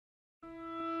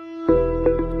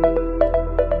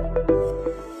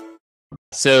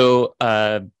So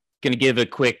going to give a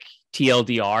quick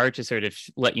TLDR to sort of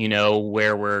let you know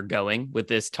where we're going with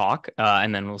this talk,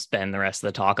 and then we'll spend the rest of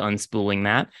the talk unspooling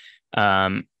that.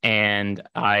 And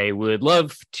I would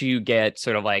love to get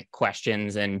sort of like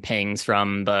questions and pings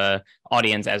from the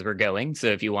audience as we're going. So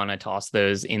if you want to toss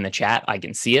those in the chat, I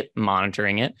can see it,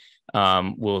 monitoring it.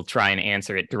 We'll try and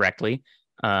answer it directly.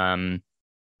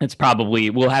 It's probably,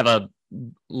 we'll have a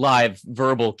live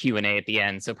verbal Q&A at the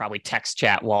end, so probably text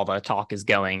chat while the talk is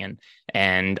going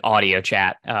and audio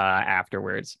chat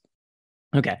afterwards.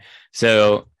 Okay,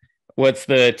 so what's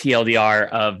the TLDR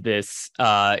of this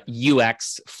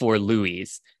UX for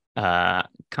Louis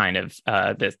kind of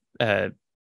this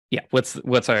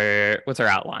what's our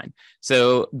outline?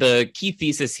 So the key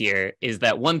thesis here is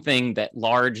that one thing that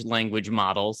large language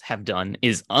models have done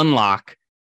is unlock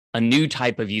a new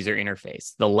type of user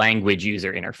interface, the language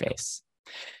user interface.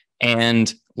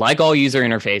 And like all user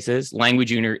interfaces, language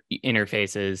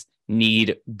interfaces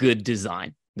need good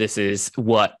design. This is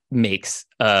what makes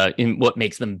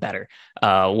them better,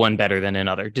 one better than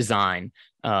another, design,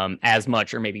 as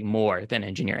much or maybe more than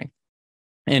engineering.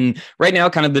 And right now,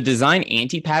 kind of the design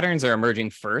anti-patterns are emerging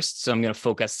first. So I'm going to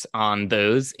focus on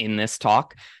those in this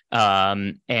talk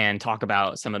and talk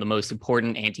about some of the most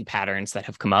important anti-patterns that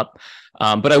have come up.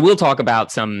 But I will talk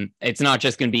about some, it's not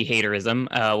just going to be haterism.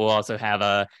 We'll also have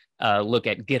a look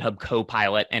at GitHub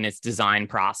Copilot and its design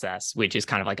process, which is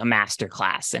kind of like a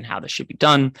masterclass in how this should be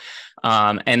done.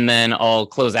 And then I'll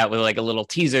close out with like a little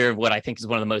teaser of what I think is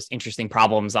one of the most interesting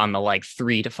problems on the like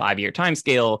 3 to 5 year time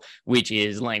scale, which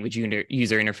is language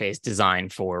user interface design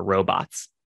for robots.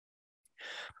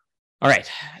 All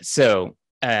right, so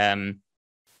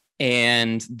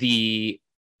and the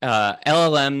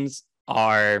LLMs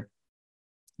are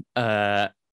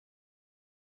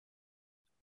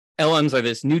LLMs are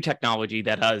this new technology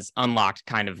that has unlocked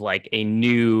kind of like a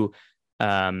new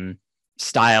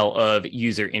style of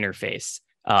user interface,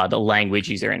 the language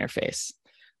user interface.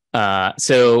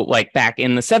 So like back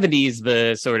in the 70s,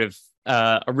 the sort of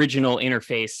original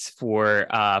interface for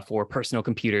personal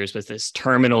computers was this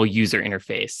terminal user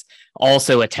interface,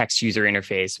 also a text user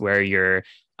interface where you're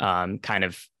kind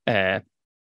of,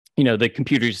 the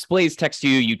computer displays text to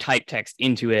you, you type text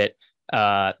into it.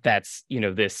 That's,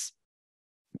 this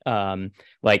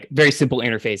like very simple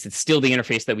interface. It's still the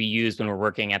interface that we use when we're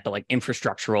working at the like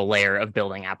infrastructural layer of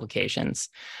building applications.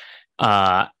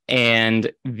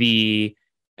 And the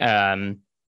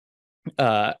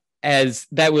as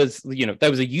that was, that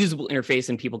was a usable interface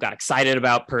and people got excited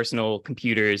about personal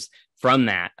computers from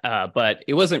that. But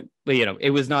it wasn't,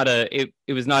 it was not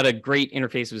a great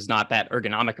interface. It was not that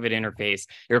ergonomic of an interface.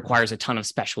 It requires a ton of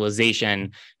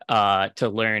specialization to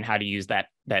learn how to use that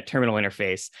terminal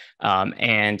interface.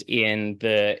 And in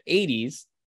the 80s,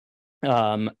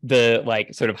 the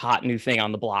like sort of hot new thing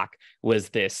on the block was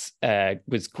this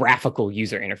was graphical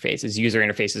user interfaces. User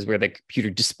interfaces where the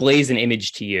computer displays an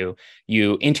image to you,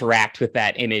 you interact with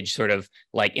that image sort of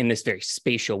like in this very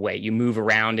spatial way. You move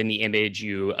around in the image,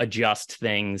 you adjust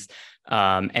things,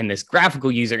 and this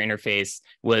graphical user interface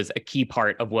was a key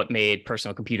part of what made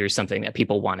personal computers something that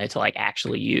people wanted to like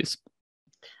actually use.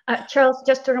 Charles,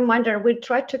 just a reminder, we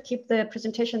try to keep the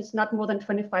presentations not more than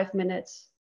 25 minutes,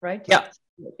 right? Yeah.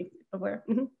 Aware.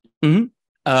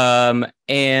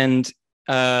 And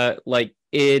like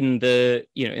in the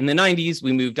in the 90s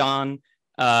we moved on.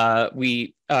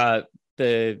 The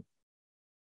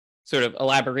sort of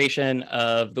elaboration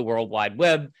of the World Wide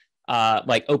Web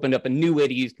like opened up a new way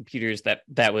to use computers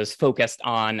that was focused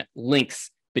on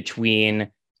links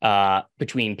between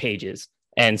pages.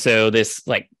 And so this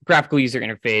like graphical user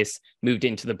interface moved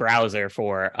into the browser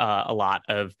for a lot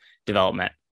of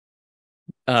development.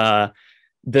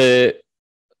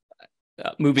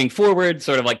 Moving forward,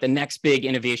 sort of like the next big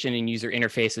innovation in user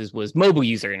interfaces was mobile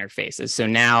user interfaces. So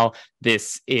now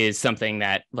this is something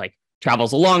that like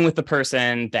travels along with the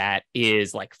person, that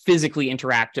is like physically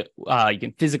interactive. You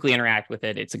can physically interact with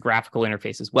it. It's a graphical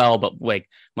interface as well, but like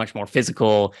much more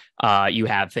physical. You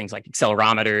have things like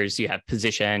accelerometers, you have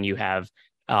position, you have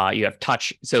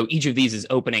touch. So each of these is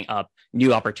opening up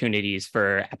new opportunities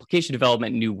for application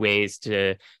development, new ways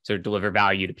to sort of deliver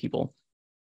value to people.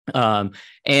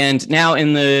 And now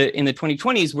in the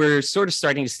 2020s, we're sort of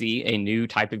starting to see a new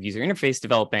type of user interface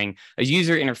developing, a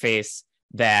user interface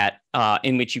that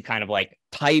in which you kind of like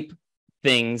type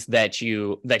things that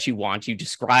you want, you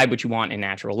describe what you want in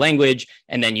natural language,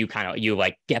 and then you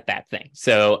like get that thing.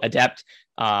 So Adept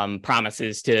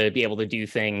promises to be able to do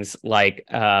things like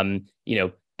help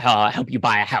you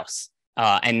buy a house.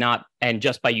 And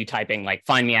just by you typing like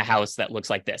find me a house that looks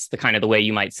like this, the way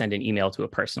you might send an email to a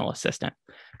personal assistant.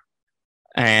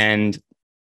 And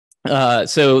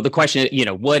So the question,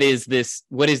 what is this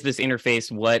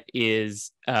interface? What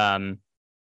is,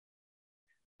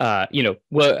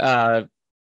 what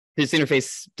this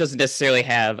interface doesn't necessarily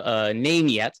have a name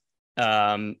yet.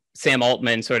 Sam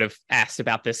Altman sort of asked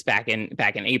about this back in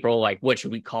April, like, what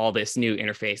should we call this new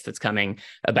interface that's coming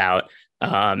about?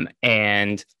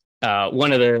 And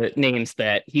one of the names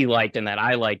that he liked and that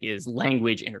I like is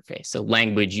language interface, so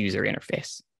language user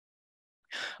interface.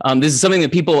 This is something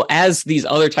that people, as these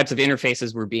other types of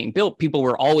interfaces were being built, people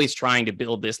were always trying to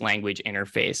build this language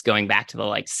interface, going back to the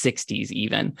 60s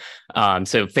even.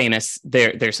 So famous,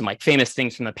 there's some famous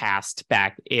things from the past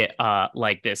back,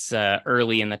 like this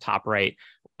early in the top right,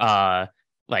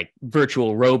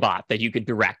 virtual robot that you could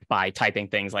direct by typing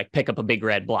things like pick up a big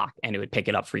red block and it would pick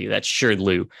it up for you. That's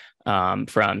Shirley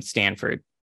from Stanford.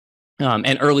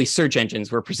 And early search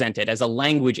engines were presented as a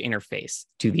language interface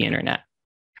to the internet.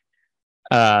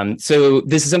 So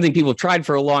this is something people have tried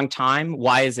for a long time.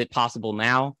 Why is it possible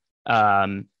now?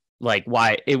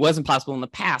 Why it wasn't possible in the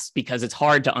past, because it's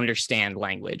hard to understand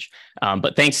language.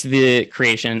 But thanks to the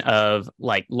creation of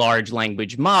large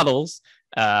language models,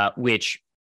 which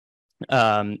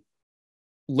learn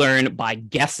by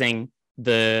guessing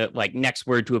the next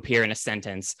word to appear in a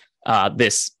sentence,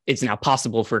 it's now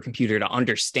possible for a computer to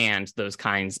understand those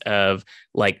kinds of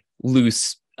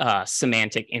loose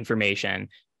semantic information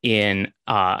in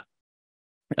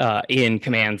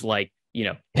commands like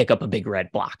pick up a big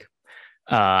red block.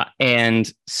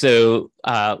 And so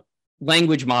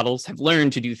language models have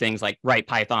learned to do things like write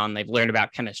Python. They've learned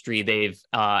about chemistry. They've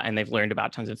learned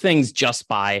about tons of things just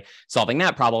by solving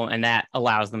that problem, and that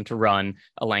allows them to run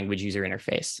a language user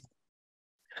interface.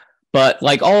 But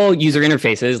like all user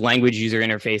interfaces, language user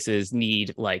interfaces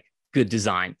need good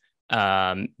design.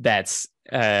 That's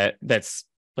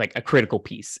a critical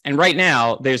piece. And right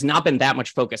now, there's not been that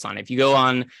much focus on it. If you go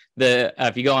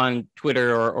on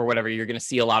Twitter or whatever, you're going to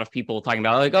see a lot of people talking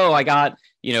about oh, I got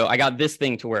this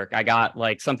thing to work. I got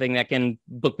something that can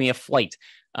book me a flight.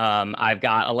 I've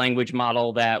got a language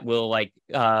model that will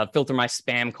filter my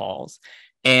spam calls.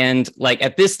 And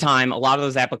at this time, a lot of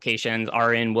those applications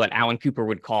are in what Alan Cooper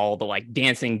would call the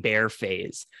dancing bear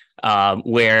phase,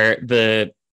 where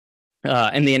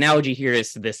and the analogy here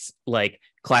is to this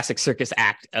classic circus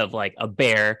act of a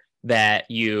bear that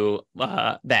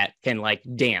that can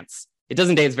dance. It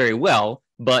doesn't dance very well,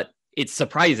 but it's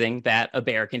surprising that a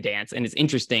bear can dance, and it's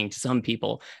interesting to some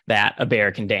people that a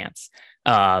bear can dance.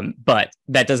 But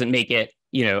that doesn't make it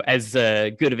as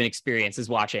good of an experience as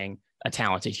watching a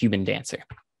talented human dancer.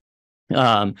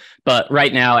 But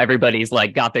right now, everybody's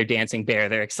got their dancing bear.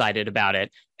 They're excited about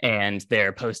it, and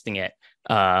they're posting it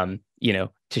to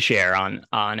share on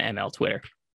ML Twitter.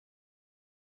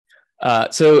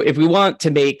 So if we want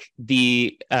to make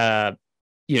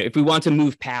if we want to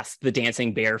move past the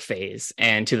dancing bear phase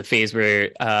and to the phase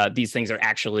where these things are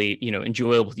actually,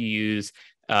 enjoyable to use,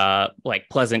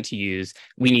 pleasant to use,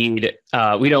 we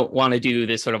don't want to do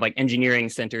this sort of engineering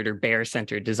centered or bear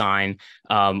centered design.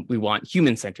 We want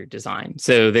human centered design.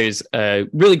 So there's a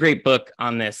really great book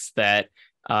on this that,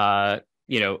 I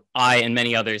and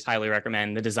many others highly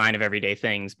recommend, The Design of Everyday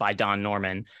Things by Don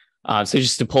Norman. So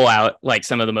just to pull out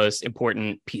some of the most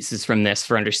important pieces from this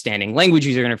for understanding language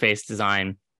user interface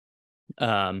design,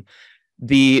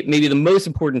 maybe the most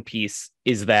important piece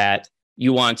is that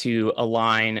you want to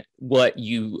align what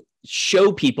you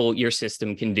show people your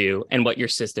system can do and what your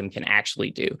system can actually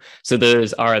do. So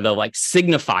those are the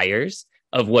signifiers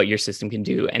of what your system can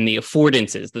do, and the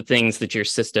affordances, the things that your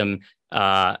system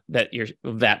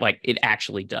it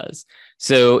actually does.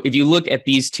 So if you look at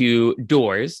these two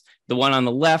doors, the one on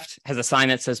the left has a sign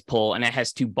that says pull, and it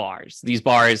has two bars. These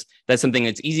bars, that's something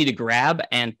that's easy to grab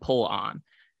and pull on.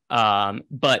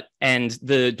 And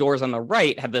the doors on the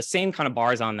right have the same kind of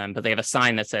bars on them, but they have a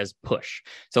sign that says push.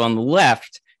 So on the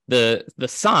left, the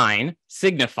sign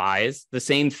signifies the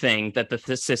same thing that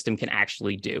the system can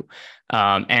actually do.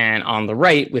 And on the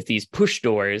right, with these push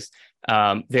doors,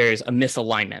 there's a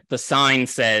misalignment. The sign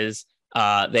says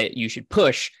that you should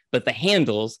push, but the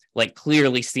handles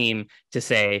clearly seem to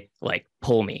say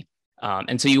pull me.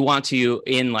 And so you want to,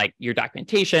 in your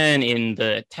documentation, in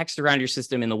the text around your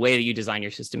system, in the way that you design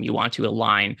your system, you want to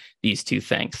align these two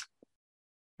things.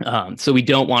 So we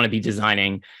don't want to be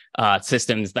designing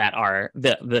systems that are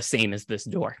the same as this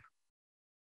door.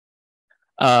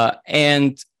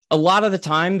 And a lot of the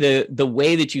time, the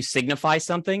way that you signify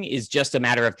something is just a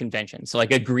matter of convention. So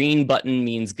a green button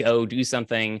means go do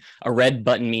something, a red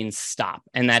button means stop.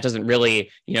 And that doesn't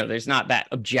really, there's not that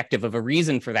objective of a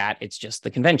reason for that. It's just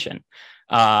the convention.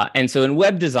 And so in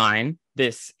web design,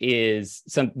 this is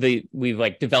we've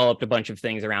like developed a bunch of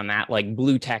things around that. Like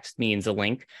blue text means a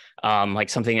link, like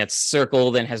something that's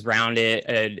circled and has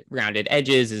rounded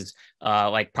edges is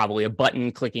like probably a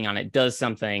button. Clicking on it does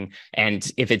something. And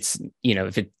if it's,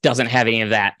 if it doesn't have any of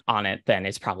that on it, then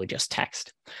it's probably just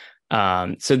text.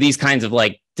 So these kinds of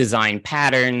like design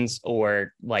patterns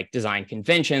or like design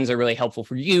conventions are really helpful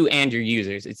for you and your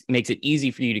users. It makes it easy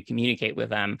for you to communicate with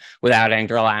them without having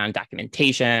to rely on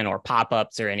documentation or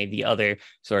pop-ups or any of the other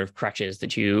sort of crutches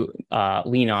that you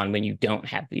lean on when you don't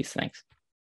have these things.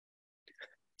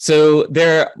 So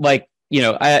they're like,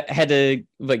 I had to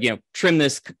like, trim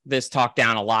this talk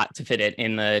down a lot to fit it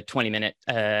in the 20-minute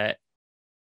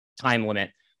time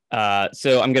limit.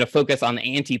 So I'm going to focus on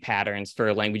the anti-patterns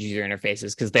for language user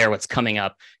interfaces because they're what's coming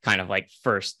up kind of like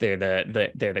first. They're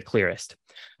the clearest.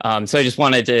 So I just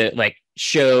wanted to like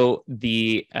show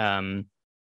the a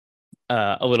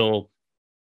little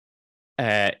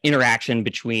interaction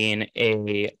between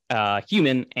a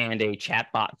human and a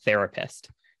chatbot therapist.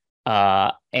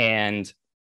 So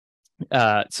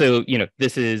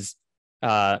this is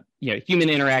human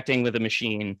interacting with a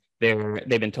machine. They've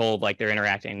been told like they're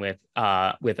interacting with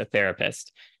a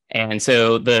therapist, and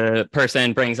so the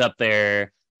person brings up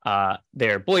their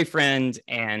boyfriend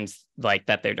and like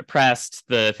that they're depressed.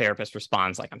 The therapist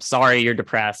responds like, "I'm sorry you're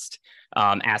depressed."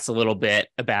 Asks a little bit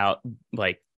about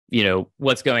like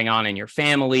what's going on in your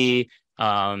family.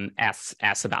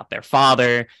 Asks about their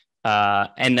father,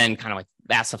 and then kind of like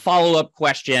asks a follow-up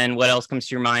question. What else comes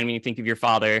to your mind when you think of your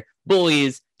father?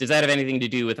 Bullies. Does that have anything to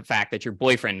do with the fact that your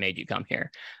boyfriend made you come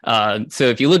here? So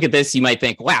if you look at this, you might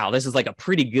think, wow, this is like a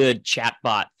pretty good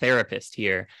chatbot therapist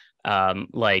here.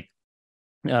 It's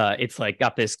like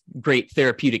got this great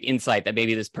therapeutic insight that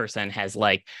maybe this person has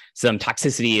like some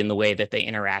toxicity in the way that they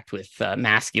interact with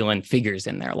masculine figures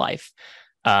in their life.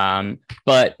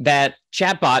 But that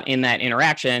chatbot in that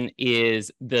interaction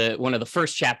is one of the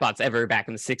first chatbots ever back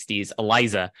in the 60s,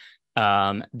 Eliza.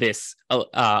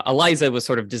 Eliza was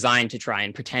sort of designed to try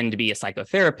and pretend to be a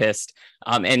psychotherapist.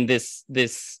 And this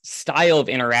style of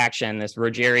interaction, this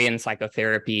Rogerian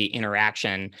psychotherapy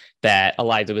interaction that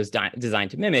Eliza was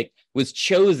designed to mimic, was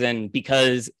chosen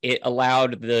because it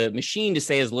allowed the machine to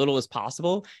say as little as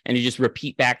possible and to just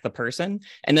repeat back the person.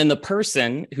 And then the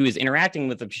person who is interacting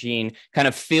with the machine kind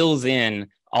of fills in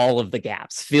all of the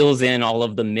gaps, fills in all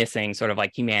of the missing sort of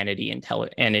like humanity and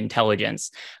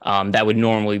intelligence that would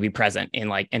normally be present in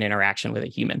like an interaction with a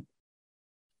human.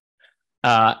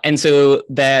 And so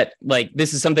that like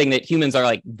this is something that humans are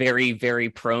like very, very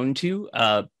prone to.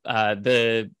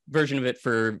 The version of it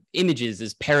for images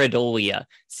is pareidolia,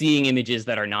 seeing images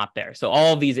that are not there. So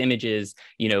all of these images,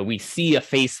 we see a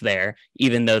face there,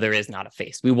 even though there is not a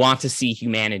face. We want to see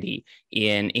humanity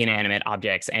in inanimate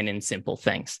objects and in simple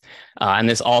things. And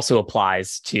this also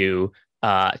applies to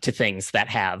things that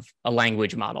have a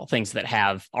language model, things that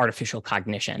have artificial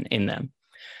cognition in them.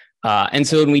 And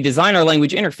so when we design our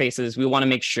language interfaces, we want to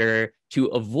make sure to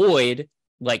avoid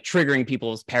like triggering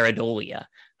people's pareidolia.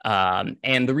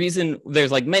 And the reason,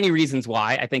 there's like many reasons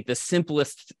why. I think the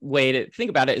simplest way to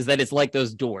think about it is that it's like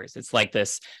those doors. It's like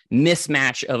this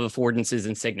mismatch of affordances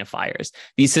and signifiers.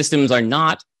 These systems are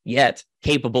not yet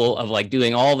capable of like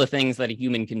doing all the things that a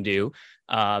human can do.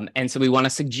 And so we want to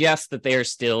suggest that they are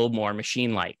still more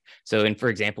machine-like. So for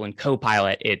example, in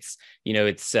Copilot, it's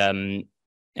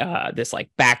this like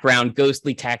background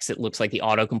ghostly text. It looks like the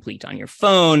autocomplete on your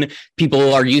phone.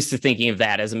 People are used to thinking of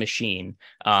that as a machine.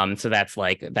 So that's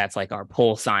like our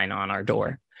pull sign on our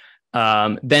door.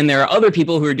 Then there are other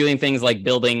people who are doing things like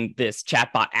building this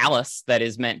chatbot Alice that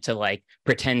is meant to like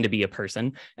pretend to be a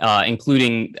person,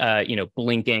 including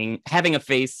blinking, having a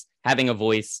face, having a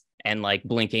voice, and like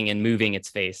blinking and moving its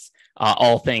face,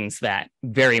 all things that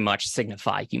very much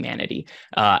signify humanity.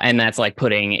 And that's like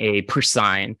putting a push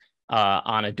sign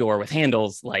on a door with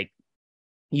handles, like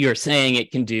you're saying it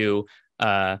can do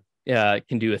a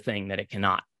thing that it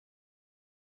cannot.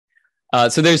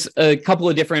 So there's a couple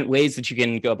of different ways that you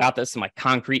can go about this, some like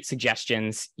concrete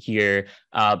suggestions here.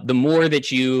 The more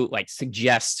that you like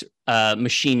suggest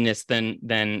machineness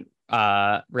than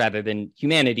rather than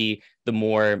humanity, the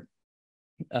more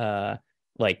the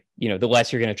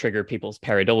less you're going to trigger people's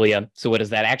pareidolia. So what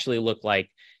does that actually look like?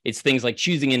 It's things like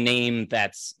choosing a name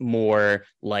that's more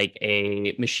like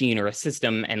a machine or a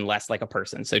system and less like a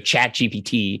person. So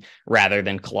ChatGPT rather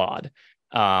than Claude.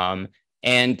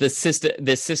 And this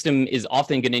system is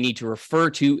often going to need to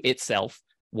refer to itself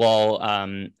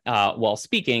while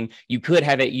speaking. You could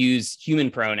have it use human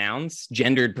pronouns,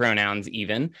 gendered pronouns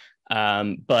even,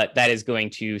 but that is going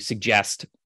to suggest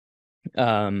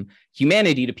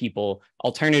humanity to people.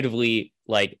 Alternatively,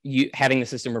 like you having the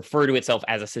system refer to itself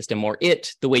as a system, or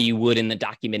it, the way you would in the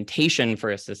documentation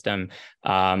for a system,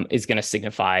 is going to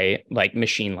signify like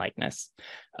machine likeness.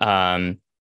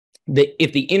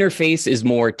 If the interface is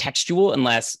more textual and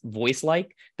less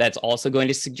voice-like, that's also going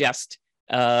to suggest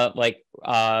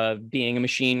being a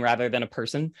machine rather than a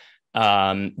person.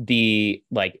 The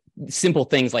like simple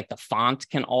things like the font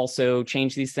can also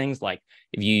change these things. Like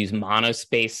if you use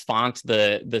monospace font,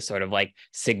 the sort of like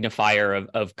signifier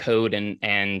of code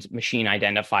and machine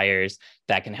identifiers,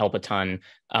 that can help a ton,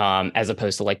 as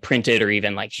opposed to like printed or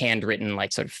even like handwritten,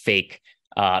 like sort of fake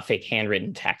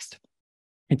handwritten text.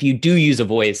 If you do use a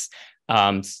voice,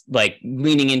 like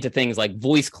leaning into things like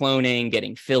voice cloning,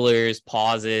 getting fillers,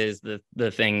 pauses,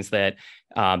 the things that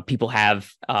people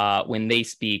have when they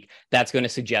speak, that's going to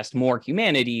suggest more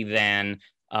humanity than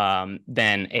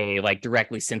a like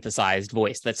directly synthesized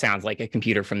voice that sounds like a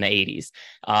computer from the 80s.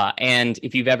 And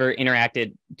if you've ever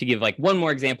interacted, to give like one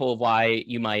more example of why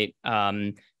you might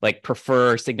like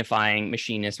prefer signifying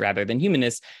machinist rather than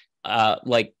humanist,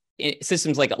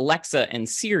 systems like Alexa and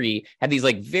Siri have these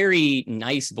like very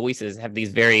nice voices, have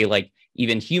these very like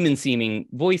even human seeming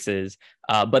voices,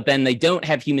 but then they don't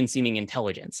have human seeming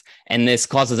intelligence. And this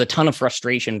causes a ton of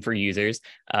frustration for users,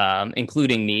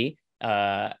 including me,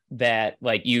 that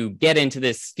like you get into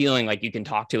this feeling like you can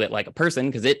talk to it like a person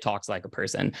because it talks like a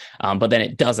person, but then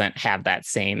it doesn't have that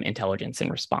same intelligence in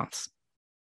response.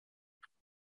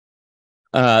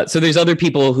 So there's other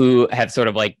people who have sort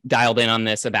of like dialed in on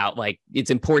this about like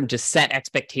it's important to set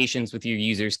expectations with your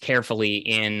users carefully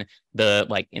in the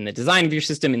design of your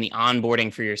system, in the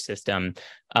onboarding for your system.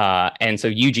 And so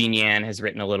Eugene Yan has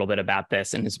written a little bit about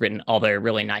this and has written other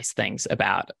really nice things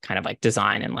about kind of like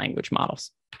design and language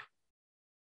models.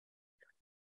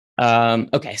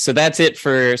 Okay, so that's it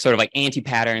for sort of like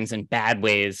anti-patterns and bad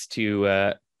ways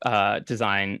to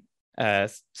design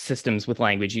systems with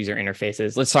language user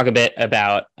interfaces. Let's talk a bit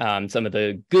about some of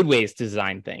the good ways to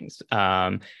design things.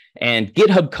 And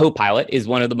GitHub Copilot is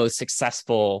one of the most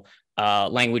successful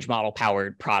language model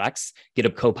powered products.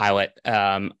 GitHub Copilot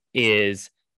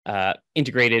is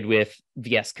integrated with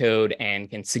VS Code and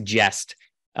can suggest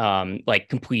like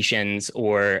completions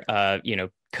or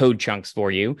code chunks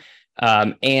for you.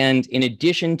 And in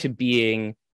addition to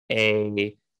being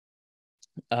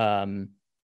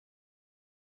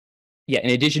in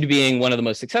addition to being one of the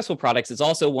most successful products, it's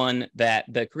also one that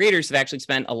the creators have actually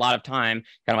spent a lot of time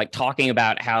kind of like talking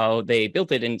about how they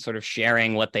built it and sort of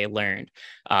sharing what they learned.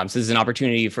 So this is an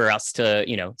opportunity for us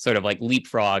to, sort of like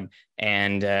leapfrog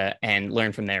and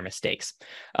learn from their mistakes.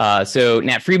 So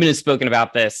Nat Friedman has spoken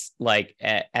about this like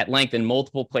at length in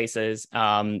multiple places.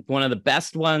 One of the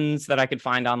best ones that I could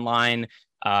find online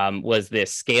was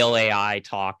this Scale AI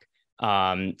talk.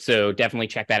 So definitely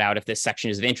check that out if this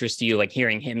section is of interest to you. Like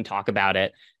hearing him talk about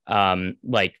it,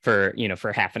 like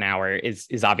for half an hour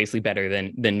is obviously better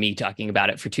than me talking about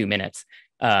it for 2 minutes.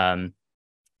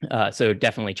 So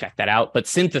definitely check that out. But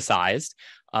synthesized,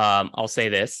 I'll say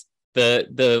this: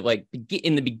 the like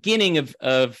in the beginning of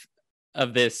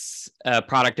this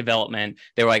product development,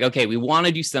 they were like, okay, we want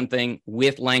to do something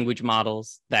with language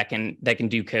models that can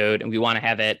do code, and we want to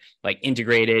have it like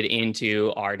integrated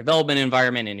into our development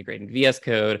environment, integrated into VS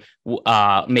Code,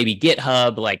 maybe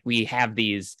GitHub. Like we have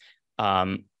these,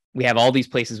 we have all these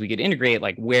places we could integrate.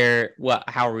 Like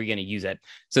how are we going to use it?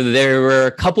 So there were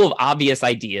a couple of obvious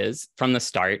ideas from the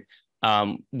start,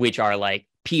 which are like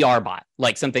PR bot,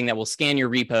 like something that will scan your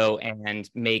repo and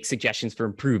make suggestions for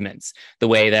improvements, the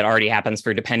way that already happens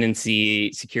for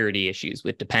dependency security issues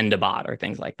with Dependabot or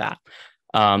things like that.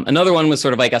 Another one was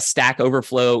sort of like a Stack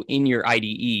Overflow in your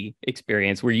IDE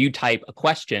experience where you type a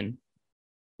question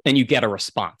and you get a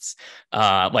response,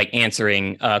 like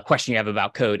answering a question you have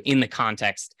about code in the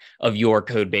context of your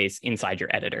code base inside your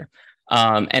editor.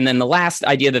 And then the last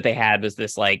idea that they had was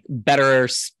this like better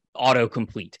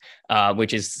autocomplete,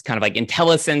 which is kind of like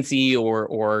IntelliSense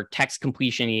or text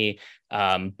completion-y,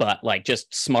 but like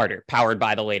just smarter, powered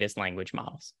by the latest language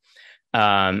models.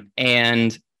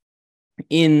 And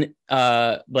in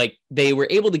like they were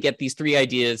able to get these 3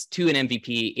 ideas to an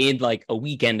MVP in like a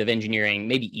weekend of engineering,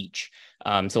 maybe each.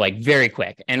 So like very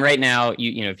quick. And right now,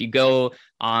 if you go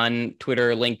on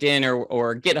Twitter, LinkedIn,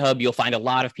 or GitHub, you'll find a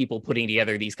lot of people putting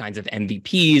together these kinds of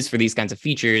MVPs for these kinds of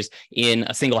features in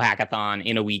a single hackathon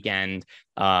in a weekend,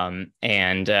 and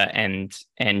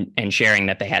sharing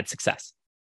that they had success.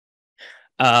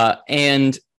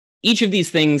 And each of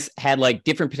these things had like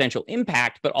different potential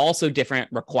impact, but also different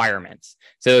requirements.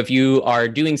 So if you are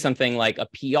doing something like a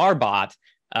PR bot,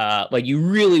 like you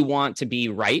really want to be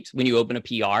right when you open a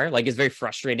PR. Like it's very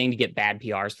frustrating to get bad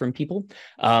PRs from people,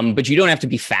 but you don't have to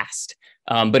be fast.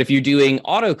 But if you're doing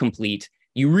autocomplete,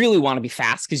 you really want to be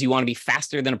fast because you want to be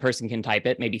faster than a person can type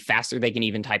it, maybe faster they can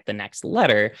even type the next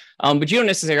letter. But you don't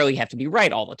necessarily have to be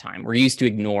right all the time. We're used to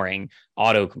ignoring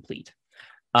autocomplete.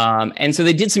 And so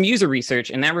they did some user research,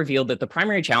 and that revealed that the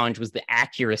primary challenge was the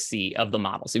accuracy of the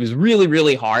models. It was really,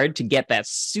 really hard to get that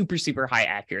super, super high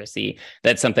accuracy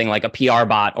that something like a PR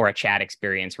bot or a chat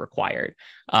experience required.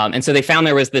 And so they found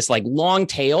there was this like long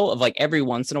tail of like every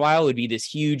once in a while it would be this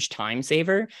huge time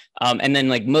saver. And then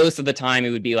like most of the time it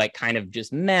would be like kind of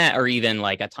just meh or even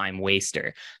like a time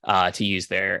waster to use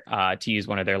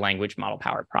one of their language model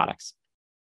powered products.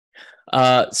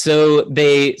 So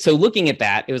looking at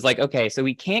that, it was like, okay, so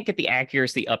we can't get the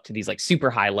accuracy up to these like super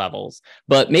high levels,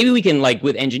 but maybe we can, like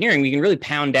with engineering, we can really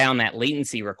pound down that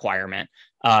latency requirement,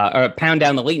 or pound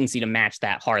down the latency to match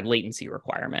that hard latency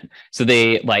requirement. So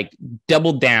they like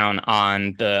doubled down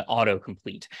on the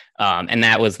autocomplete. And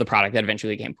that was the product that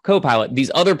eventually became Copilot.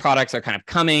 These other products are kind of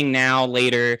coming now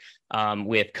later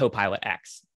with Copilot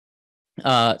X.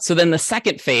 So then the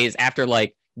second phase after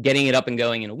like getting it up and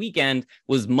going in a weekend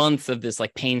was months of this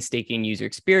like painstaking user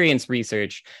experience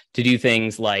research to do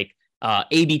things like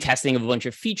A/B testing of a bunch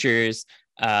of features,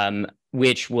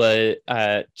 which was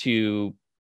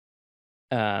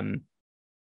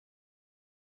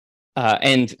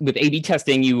and with A/B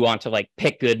testing, you want to like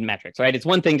pick good metrics, right? It's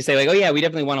one thing to say like, oh yeah, we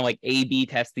definitely want to like A/B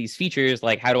test these features.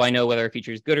 Like, how do I know whether a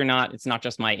feature is good or not? It's not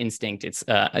just my instinct. It's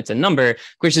a number.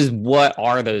 Question is, what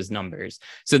are those numbers?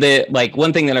 So the like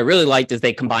one thing that I really liked is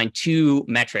they combined two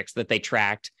metrics that they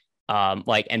tracked.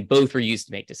 And both were used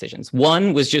to make decisions.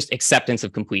 One was just acceptance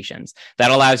of completions.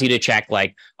 That allows you to check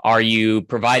like, are you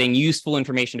providing useful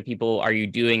information to people? Are you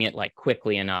doing it like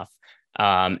quickly enough?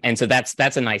 And so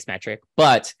that's a nice metric,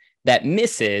 but that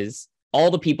misses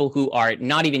all the people who are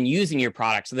not even using your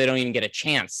product, so they don't even get a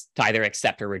chance to either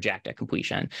accept or reject a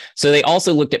completion. So they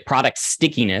also looked at product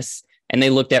stickiness, and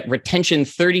they looked at retention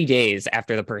 30 days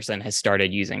after the person has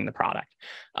started using the product.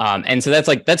 And so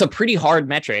that's a pretty hard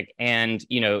metric, and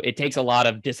it takes a lot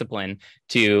of discipline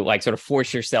to like sort of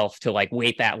force yourself to like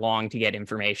wait that long to get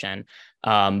information.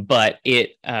 But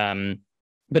it's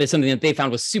something that they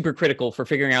found was super critical for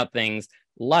figuring out things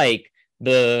like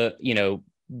that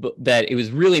it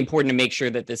was really important to make sure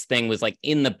that this thing was like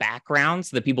in the background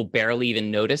so that people barely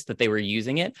even noticed that they were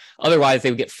using it. Otherwise,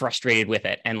 they would get frustrated with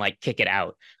it and like kick it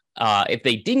out. If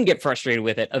they didn't get frustrated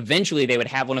with it, eventually they would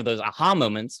have one of those aha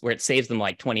moments where it saves them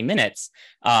like 20 minutes.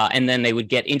 And then they would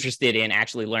get interested in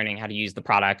actually learning how to use the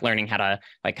product, learning how to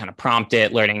like kind of prompt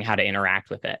it, learning how to interact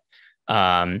with it.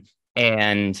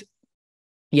 And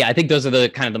yeah, I think those are the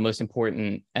kind of the most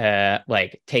important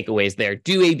like takeaways there.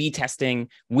 Do A/B testing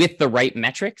with the right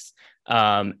metrics.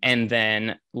 And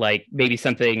then like maybe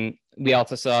something we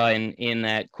also saw in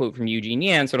that quote from Eugene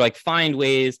Yan, sort of like find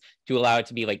ways to allow it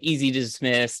to be like easy to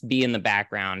dismiss, be in the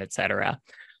background, et cetera.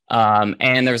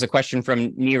 And there was a question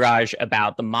from Niraj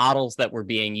about the models that were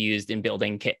being used in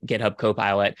building GitHub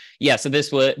Copilot. Yeah, so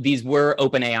these were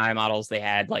OpenAI models. They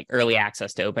had like early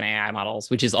access to OpenAI models,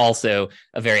 which is also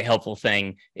a very helpful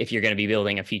thing. If you're going to be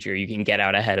building a feature, you can get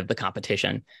out ahead of the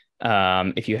competition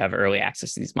if you have early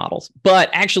access to these models. But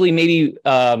actually, maybe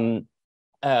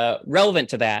relevant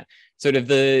to that, sort of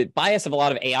the bias of a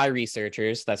lot of AI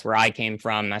researchers, that's where I came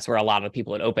from, that's where a lot of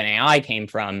people at OpenAI came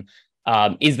from,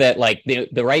 is that like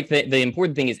the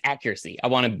important thing is accuracy. I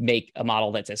want to make a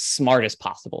model that's as smart as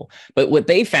possible. But what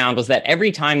they found was that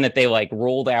every time that they like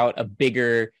rolled out a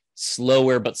bigger,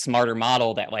 slower, but smarter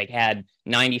model that like had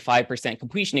 95%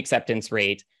 completion acceptance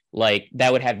rate, like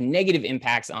that would have negative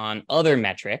impacts on other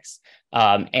metrics.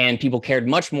 And people cared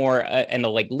much more, and the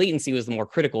like latency was the more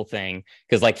critical thing,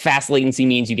 because like fast latency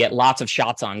means you get lots of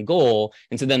shots on goal.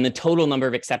 And so then the total number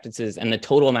of acceptances and the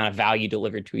total amount of value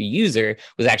delivered to a user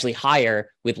was actually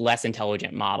higher with less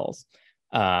intelligent models.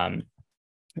 And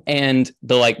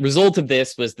the like result of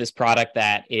this was this product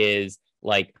that is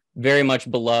like very much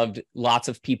beloved. Lots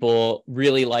of people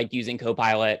really like using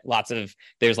Copilot.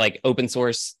 There's like open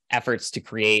source efforts to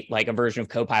create like a version of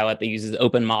Copilot that uses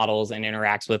open models and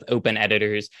interacts with open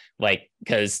editors, like,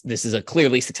 because this is a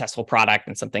clearly successful product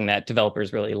and something that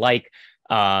developers really like.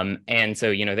 And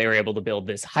so, they were able to build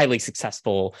this highly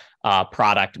successful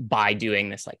product by doing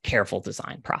this like careful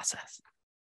design process.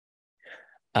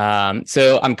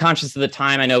 So I'm conscious of the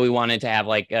time. I know we wanted to have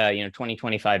like, 20,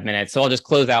 25 minutes. So I'll just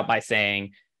close out by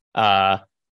saying,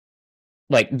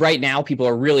 like right now, people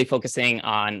are really focusing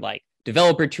on like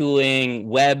developer tooling,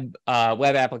 web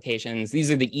applications.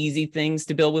 These are the easy things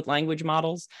to build with language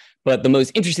models. But the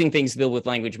most interesting things to build with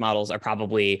language models are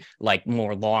probably like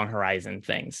more long horizon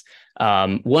things.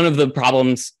 One of the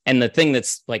problems and the thing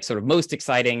that's like sort of most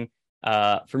exciting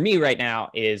for me right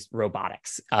now is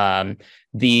robotics.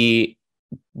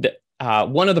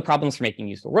 one of the problems for making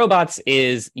useful robots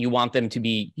is you want them to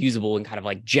be usable in kind of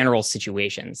like general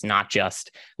situations, not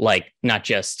just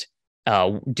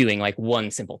doing like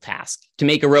one simple task. To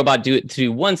make a robot to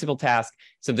do one simple task,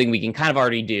 something we can kind of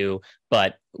already do,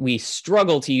 but we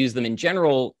struggle to use them in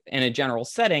a general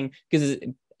setting because,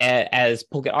 as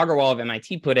Pulkit Agarwal of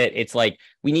MIT put it, it's like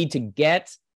we need to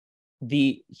get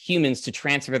the humans to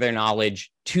transfer their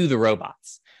knowledge to the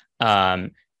robots.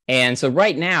 And so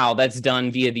right now that's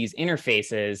done via these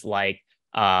interfaces, like,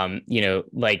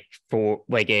 like for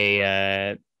like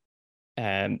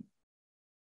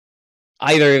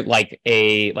either like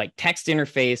a text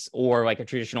interface or like a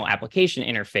traditional application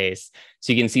interface.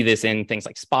 So you can see this in things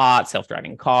like Spot,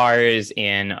 self-driving cars,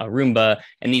 in Roomba,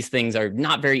 and these things are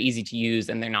not very easy to use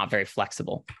and they're not very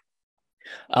flexible.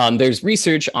 There's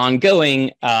research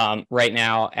ongoing right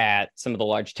now at some of the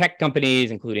large tech companies,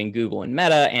 including Google and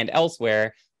Meta and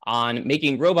elsewhere, on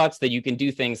making robots that you can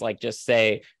do things like just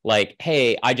say, like,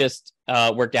 hey, I just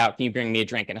worked out. Can you bring me a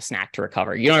drink and a snack to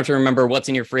recover? You don't have to remember what's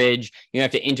in your fridge. You don't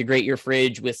have to integrate your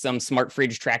fridge with some smart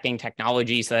fridge tracking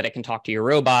technology so that it can talk to your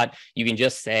robot. You can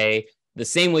just say the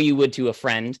same way you would to a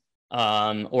friend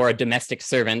or a domestic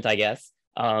servant, I guess,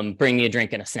 bring me a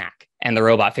drink and a snack. And the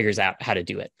robot figures out how to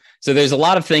do it. So there's a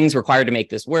lot of things required to make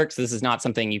this work. So this is not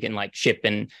something you can like ship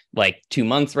in like 2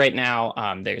 months right now.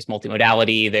 There's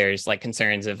multimodality. There's like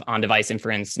concerns of on-device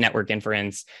inference, network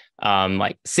inference,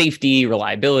 like safety,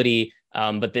 reliability.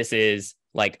 But this is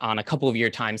like on a couple of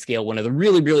year time scale. One of the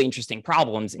really, really interesting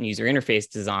problems in user interface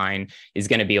design is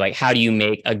going to be like, how do you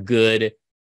make a good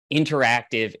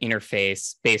interactive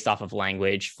interface based off of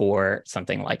language for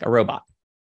something like a robot?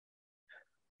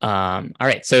 All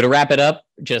right, so to wrap it up,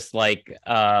 just like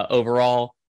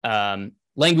overall,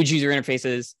 language user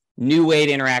interfaces, new way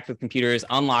to interact with computers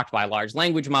unlocked by large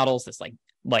language models, this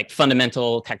like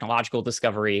fundamental technological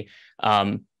discovery.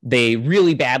 They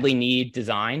really badly need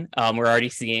design. We're already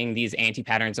seeing these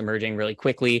anti-patterns emerging really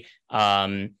quickly.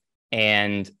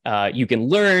 And you can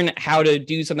learn how to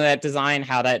do some of that design,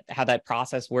 how that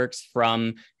process works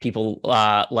from people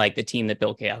like the team that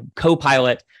built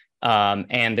Copilot.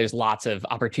 And there's lots of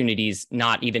opportunities,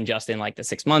 not even just in like the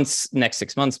next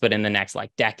 6 months, but in the next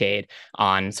like decade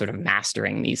on sort of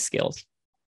mastering these skills.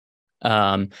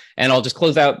 And I'll just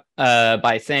close out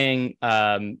by saying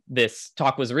this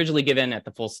talk was originally given at the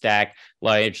Full Stack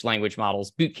Large Language Models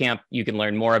Bootcamp. You can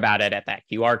learn more about it at that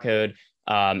QR code.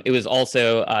 It was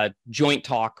also a joint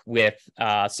talk with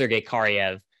Sergey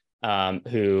Karyev,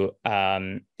 who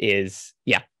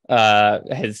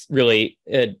has really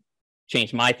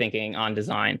changed my thinking on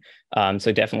design.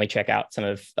 So definitely check out some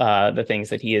of the things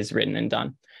that he has written and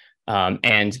done.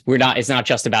 And it's not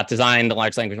just about design, the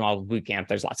large language model bootcamp.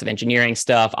 There's lots of engineering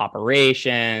stuff,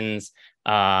 operations,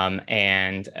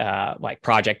 and like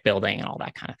project building and all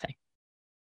that kind of thing.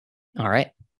 All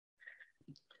right.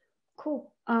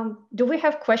 Cool. Do we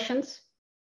have questions?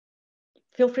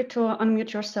 Feel free to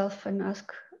unmute yourself and ask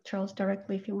Charles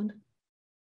directly if you want.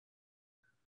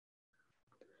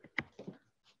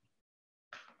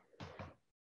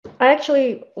 I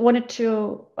actually wanted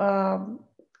to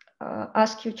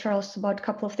ask you, Charles, about a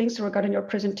couple of things regarding your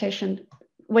presentation.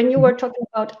 When you were talking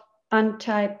about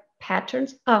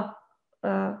anti-patterns, I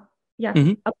will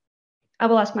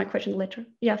ask my question later.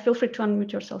 Yeah, feel free to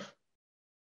unmute yourself.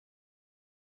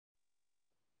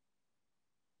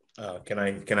 Can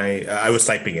I? I was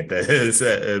typing it.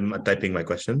 Typing my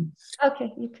question.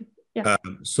 Okay, you can. Yeah.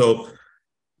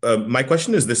 My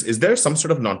question is this: is there some sort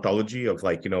of ontology of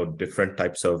like, different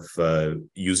types of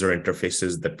user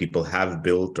interfaces that people have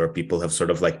built or people have sort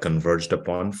of like converged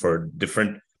upon for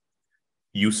different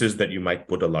uses that you might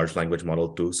put a large language model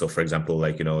to? So for example,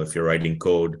 like, if you're writing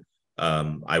code,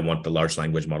 I want the large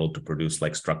language model to produce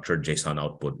like structured JSON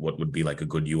output. What would be like a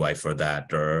good UI for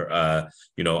that? Or, I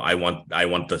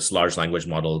want this large language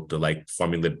model to like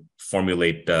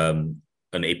formulate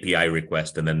an API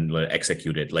request and then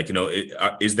execute it. Like,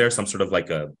 is there some sort of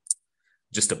like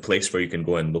just a place where you can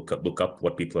go and look up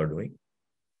what people are doing?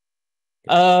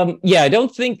 Yeah, I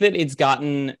don't think that it's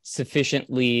gotten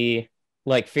sufficiently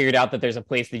like figured out that there's a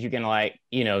place that you can like,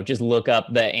 just look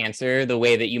up the answer the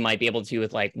way that you might be able to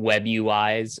with like web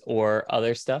UIs or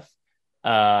other stuff.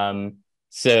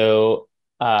 So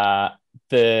I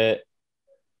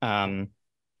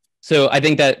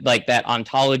think that like that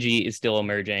ontology is still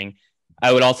emerging.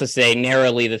 I would also say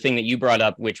narrowly the thing that you brought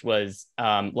up, which was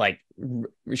like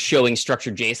showing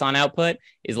structured JSON output,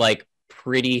 is like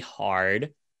pretty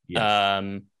hard.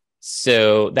 Yes.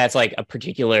 So that's like a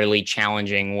particularly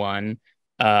challenging one.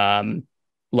 I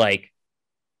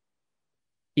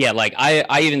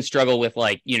even struggle with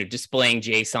like, displaying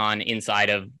JSON inside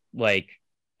of like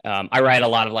I write a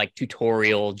lot of like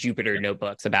tutorial Jupyter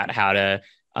notebooks about how to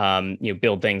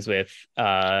build things with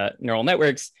neural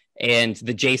networks, and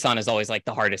the JSON is always like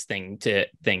the hardest thing to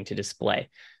display.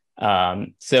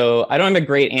 So I don't have a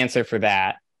great answer for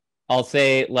that. I'll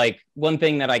say like one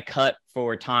thing that I cut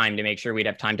for time to make sure we'd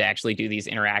have time to actually do these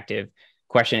interactive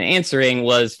question and answering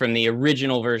was from the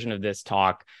original version of this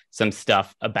talk, some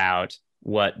stuff about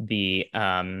what the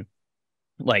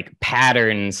like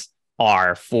patterns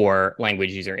are for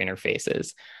language user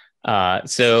interfaces.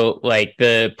 So like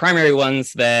the primary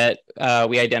ones that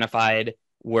we identified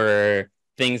were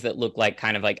things that look like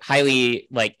kind of like highly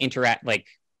like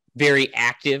very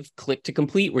active click to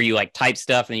complete, where you like type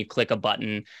stuff and you click a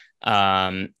button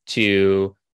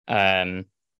to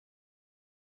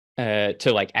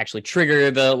like actually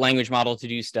trigger the language model to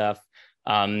do stuff.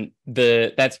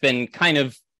 That's been kind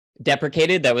of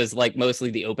deprecated. That was like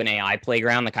mostly the OpenAI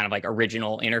playground, the kind of like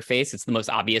original interface. It's the most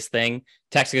obvious thing.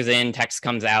 Text goes in, text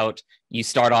comes out. You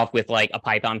start off with like a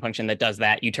Python function that does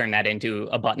that. You turn that into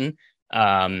a button.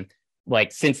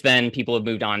 Like since then, people have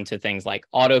moved on to things like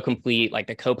autocomplete, like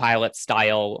the Copilot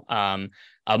style,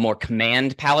 a more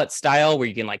command palette style where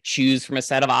you can like choose from a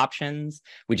set of options,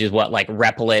 which is what like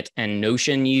Replit and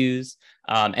Notion use.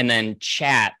 And then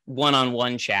chat,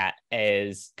 one-on-one chat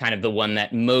is kind of the one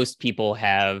that most people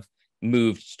have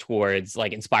moved towards,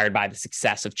 like inspired by the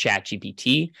success of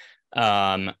ChatGPT.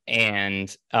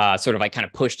 And sort of like kind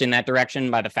of pushed in that direction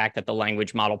by the fact that the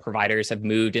language model providers have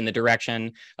moved in the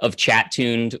direction of chat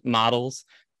tuned models.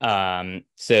 Yeah,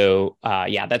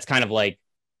 that's kind of like,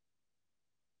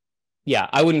 yeah,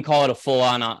 I wouldn't call it a full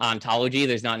on ontology.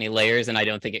 There's not any layers, and I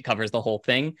don't think it covers the whole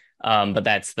thing. But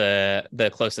that's the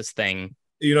closest thing.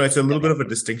 It's a little bit of a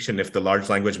distinction if the large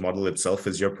language model itself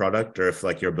is your product, or if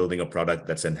like you're building a product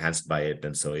that's enhanced by it.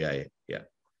 And so, yeah.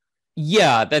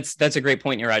 Yeah, that's a great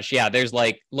point, Niraj. Yeah, there's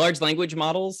like large language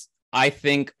models, I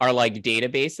think, are like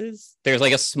databases. There's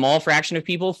like a small fraction of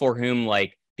people for whom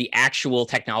like the actual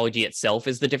technology itself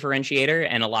is the differentiator.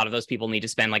 And a lot of those people need to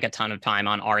spend like a ton of time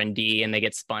on R&D, and they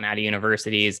get spun out of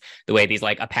universities the way these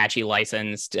like Apache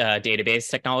licensed database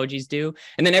technologies do.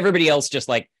 And then everybody else just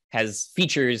like has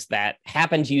features that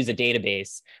happen to use a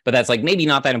database, but that's like maybe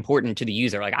not that important to the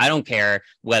user. Like I don't care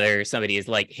whether somebody is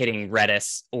like hitting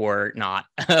Redis or not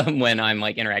when I'm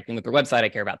like interacting with their website. I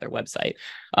care about their website.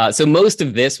 So most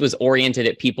of this was oriented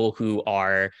at people who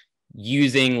are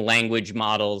using language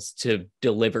models to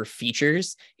deliver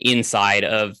features inside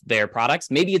of their products.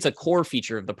 Maybe it's a core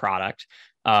feature of the product,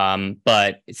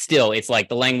 but still, it's like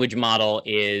the language model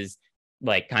is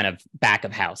like kind of back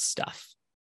of house stuff.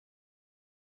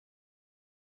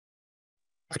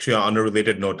 Actually, on a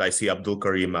related note, I see Abdul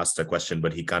Karim asked a question,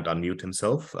 but he can't unmute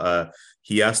himself.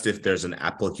 He asked if there are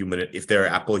Apple human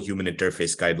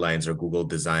interface guidelines or Google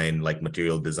design, like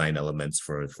material design elements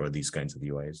for these kinds of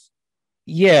UIs.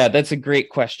 Yeah, that's a great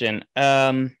question.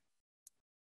 Yeah,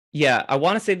 I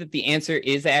want to say that the answer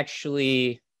is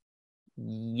actually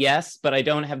yes, but I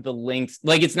don't have the links.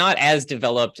 Like it's not as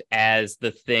developed as the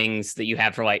things that you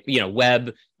have for like,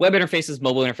 web interfaces,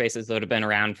 mobile interfaces that have been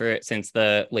around since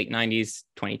the late 90s,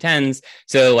 2010s.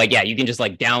 So like, yeah, you can just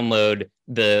like download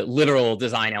the literal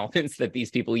design elements that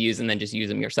these people use and then just use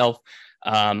them yourself.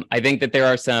 I think that there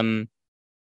are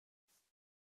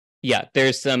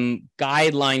there's some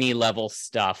guideline-y level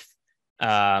stuff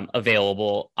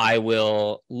available. I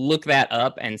will look that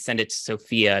up and send it to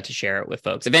Sophia to share it with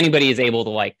folks. If anybody is able to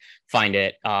like find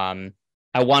it, I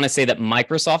want to say that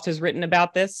Microsoft has written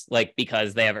about this, like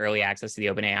because they have early access to the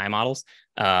OpenAI models,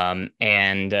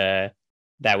 and that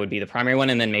would be the primary one,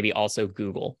 and then maybe also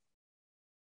Google.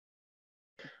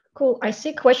 Cool. I see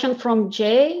a question from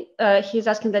Jay. He's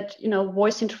asking that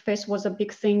voice interface was a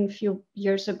big thing a few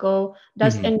years ago.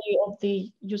 Does any of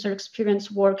the user experience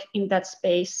work in that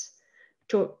space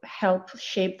to help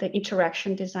shape the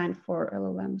interaction design for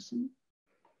LLMs?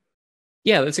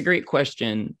 Yeah, that's a great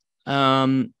question.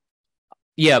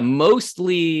 Yeah,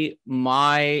 mostly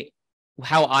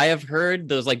how I have heard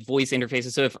those like voice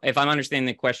interfaces. So if I'm understanding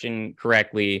the question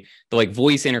correctly, the like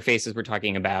voice interfaces we're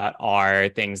talking about are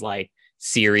things like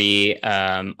Siri,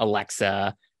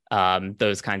 Alexa,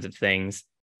 those kinds of things.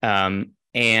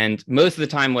 And most of the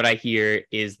time what I hear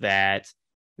is that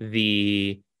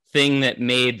the thing that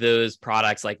made those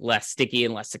products like less sticky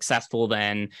and less successful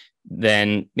than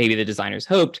maybe the designers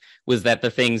hoped was that the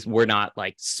things were not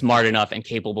like smart enough and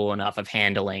capable enough of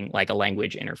handling like a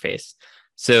language interface.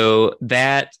 So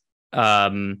that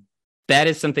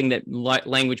is something that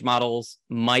language models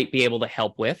might be able to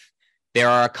help with. There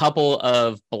are a couple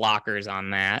of blockers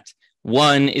on that.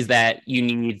 One is that you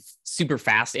need super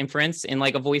fast inference in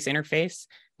like a voice interface.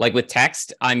 Like with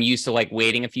text, I'm used to like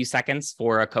waiting a few seconds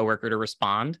for a coworker to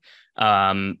respond.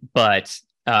 But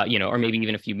or maybe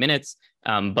even a few minutes,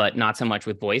 but not so much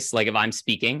with voice. Like if I'm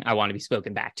speaking, I want to be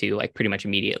spoken back to like pretty much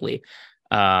immediately.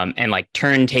 And like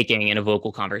turn taking in a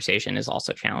vocal conversation is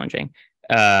also challenging.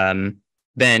 Then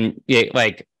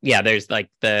there's like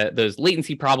those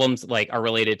latency problems like are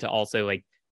related to also like,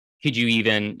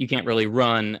 you can't really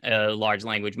run a large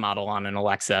language model on an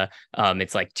Alexa.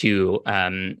 It's like too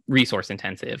resource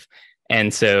intensive.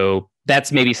 And so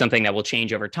that's maybe something that will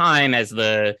change over time as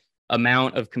the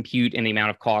amount of compute and the amount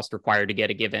of cost required to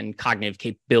get a given cognitive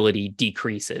capability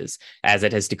decreases, as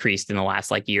it has decreased in the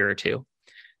last like year or two.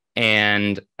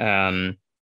 And then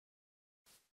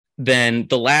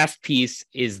the last piece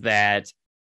is that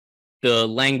the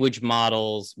language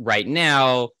models right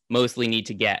now mostly need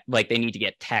to get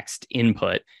text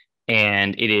input,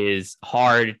 and it is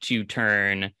hard to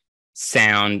turn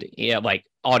sound, like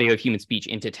audio of human speech,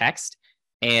 into text.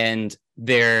 And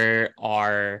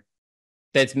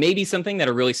that's maybe something that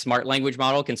a really smart language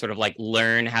model can sort of like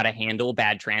learn how to handle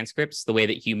bad transcripts the way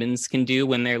that humans can do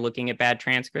when they're looking at bad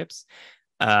transcripts.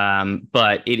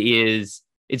 But it's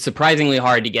surprisingly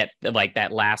hard to get like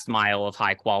that last mile of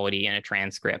high quality in a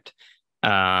transcript.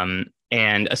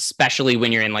 And especially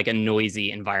when you're in like a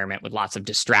noisy environment with lots of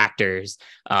distractors,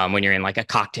 when you're in like a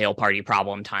cocktail party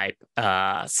problem type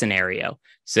scenario.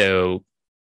 So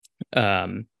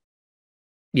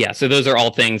so those are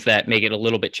all things that make it a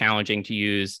little bit challenging to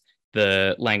use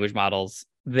the language models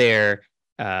there.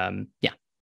 I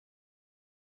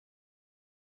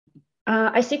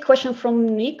see a question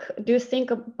from Nick. Do you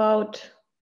think about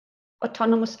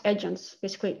autonomous agents?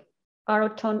 Basically,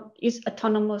 is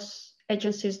autonomous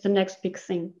agencies the next big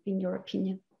thing in your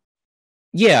opinion?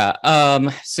 Yeah.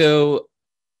 So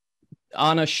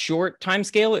on a short time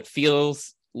scale, it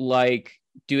feels like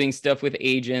doing stuff with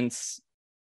agents.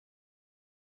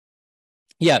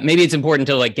 Yeah, maybe it's important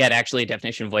to like get actually a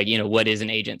definition of like, what is an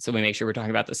agent? So we make sure we're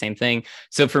talking about the same thing.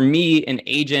 So for me, an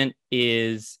agent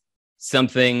is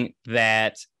something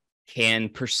that can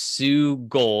pursue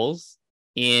goals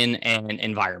in an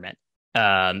environment.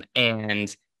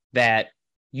 And that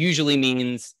usually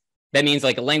means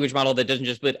like a language model that doesn't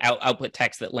just output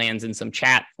text that lands in some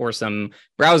chat or some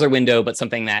browser window, but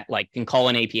something that like can call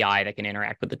an API that can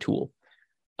interact with the tool.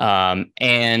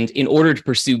 And in order to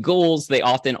pursue goals, they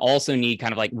often also need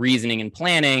kind of like reasoning and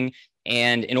planning.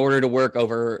 And in order to work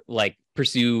over like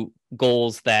pursue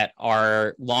goals that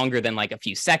are longer than like a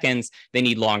few seconds, they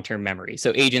need long-term memory.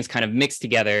 So agents kind of mix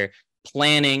together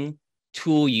planning,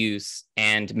 tool use,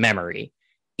 and memory.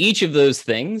 Each of those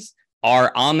things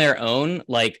are on their own,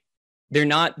 like they're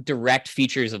not direct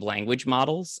features of language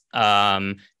models. They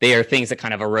are things that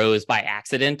kind of arose by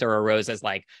accident or arose as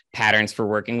like patterns for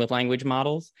working with language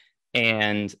models.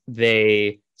 And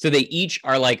they each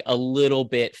are like a little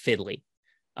bit fiddly.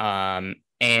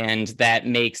 And that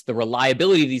makes the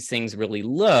reliability of these things really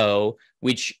low,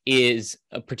 which is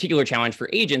a particular challenge for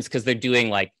agents because they're doing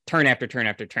like turn after turn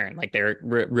after turn, like they're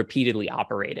repeatedly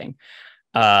operating.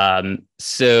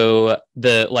 So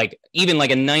the like even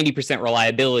like a 90%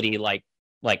 reliability like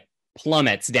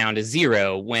plummets down to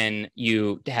 0 when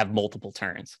you have multiple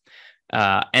turns.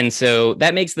 And so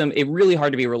that makes them really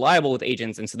hard to be reliable with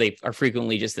agents. And so they are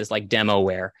frequently just this like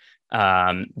demoware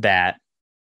that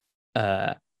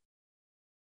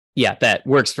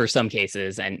works for some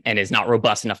cases and is not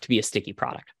robust enough to be a sticky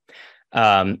product.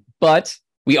 But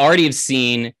we already have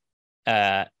seen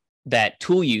that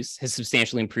tool use has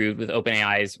substantially improved with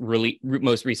OpenAI's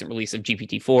most recent release of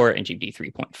GPT-4 and GPT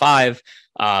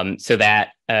 3.5.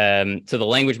 So the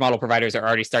language model providers are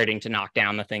already starting to knock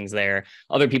down the things there.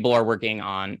 Other people are working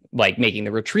on like making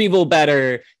the retrieval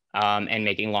better and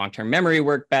making long-term memory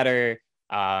work better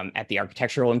at the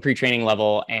architectural and pre-training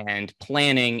level. And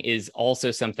planning is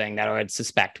also something that I would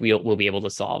suspect we'll be able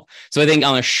to solve. So I think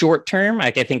on a short term,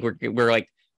 like I think we're like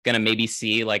going to maybe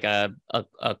see like a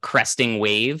cresting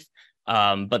wave,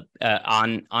 but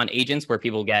on agents where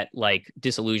people get like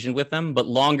disillusioned with them. But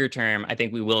longer term, I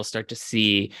think we will start to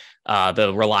see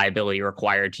the reliability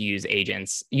required to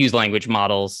use language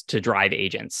models to drive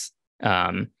agents.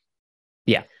 I'm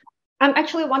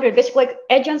actually wondering, basically, like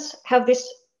agents have this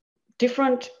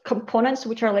different components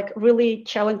which are like really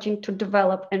challenging to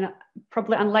develop and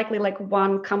probably unlikely like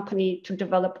one company to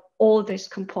develop all these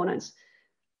components.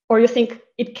 Or you think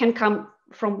it can come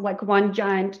from like one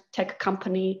giant tech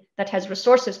company that has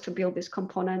resources to build these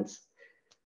components?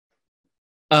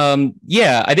 I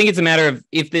think it's a matter of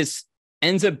if this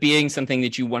ends up being something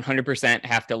that you 100%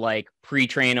 have to like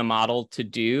pre-train a model to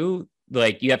do,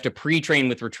 like you have to pre-train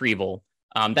with retrieval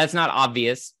That's not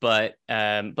obvious, but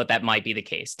that might be the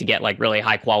case to get like really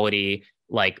high quality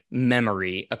like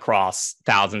memory across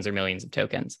thousands or millions of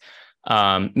tokens.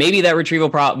 Maybe that retrieval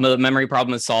memory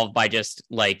problem is solved by just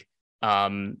like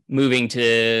moving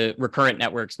to recurrent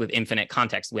networks with infinite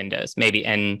context windows, maybe.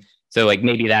 And so like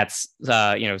maybe that's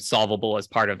solvable as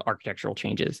part of architectural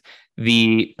changes.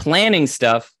 The planning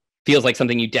stuff feels like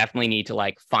something you definitely need to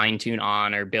like fine tune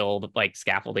on or build like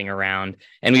scaffolding around.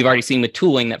 And we've already seen with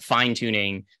tooling that fine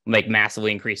tuning like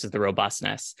massively increases the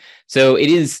robustness. So it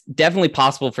is definitely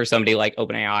possible for somebody like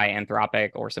OpenAI, Anthropic,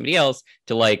 or somebody else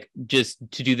to like just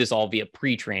to do this all via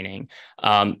pre-training.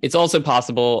 It's also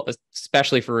possible,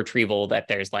 especially for retrieval, that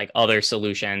there's like other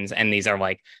solutions, and these are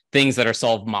like things that are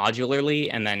solved modularly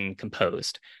and then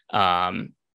composed.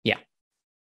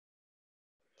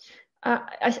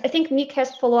 I think Nick has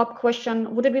a follow-up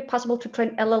question. Would it be possible to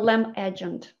train LLM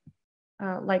agent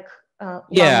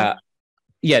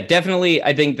Yeah, definitely.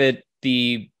 I think that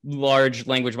the large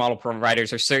language model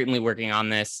providers are certainly working on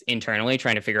this internally,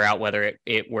 trying to figure out whether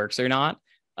it works or not.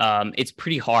 It's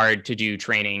pretty hard to do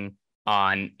training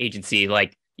on agency.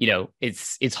 Like,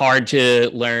 it's hard to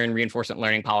learn reinforcement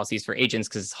learning policies for agents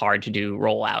because it's hard to do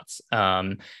rollouts.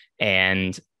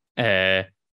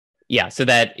 So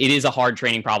that it is a hard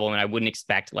training problem, and I wouldn't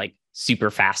expect like super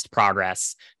fast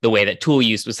progress the way that tool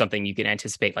use was something you can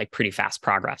anticipate like pretty fast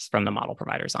progress from the model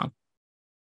providers on.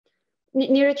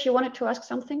 Neeraj, you wanted to ask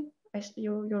something?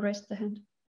 You raised the hand.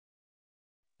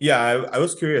 Yeah, I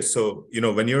was curious. So,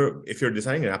 if you're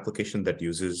designing an application that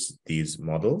uses these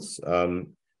models,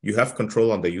 you have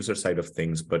control on the user side of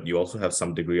things, but you also have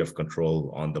some degree of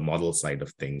control on the model side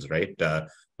of things, right?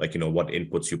 What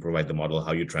inputs you provide the model,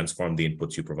 how you transform the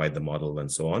inputs you provide the model,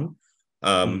 and so on.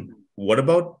 What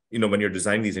about, when you're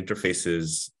designing these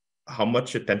interfaces, how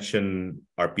much attention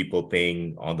are people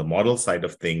paying on the model side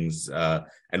of things?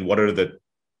 And what are the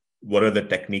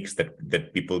techniques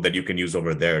that you can use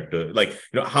over there to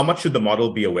how much should the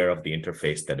model be aware of the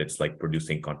interface that it's like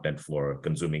producing content for,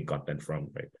 consuming content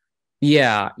from, right?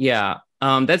 Yeah.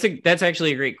 That's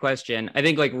actually a great question. I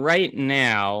think like right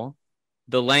now,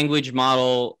 the language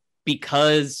model,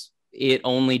 because it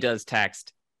only does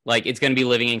text, like it's going to be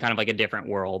living in kind of like a different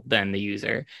world than the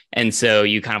user. And so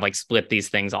you kind of like split these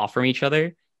things off from each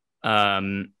other.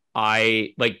 So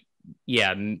I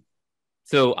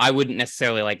wouldn't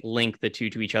necessarily like link the two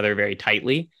to each other very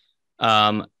tightly.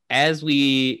 As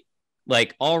we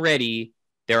like already,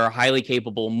 there are highly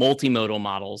capable multimodal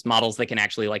models that can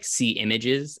actually like see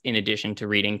images in addition to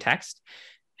reading text.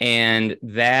 And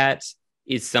that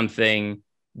is something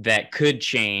that could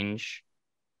change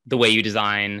the way you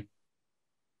design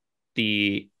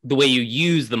the way you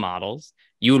use the models.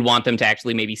 You would want them to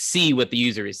actually maybe see what the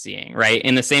user is seeing, right?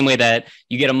 In the same way that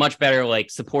you get a much better like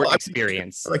support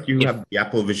experience. Like you have the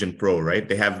Apple Vision Pro, right?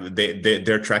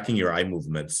 They're tracking your eye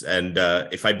movements. And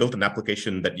if I built an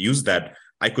application that used that,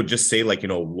 I could just say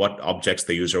what objects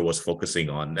the user was focusing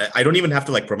on. I don't even have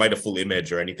to provide a full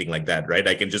image or anything like that, right?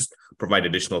 I can just provide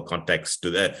additional context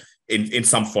to in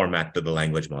some format to the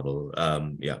language model.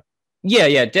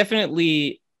 Yeah,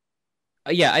 definitely.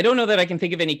 Yeah, I don't know that I can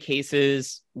think of any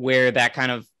cases where that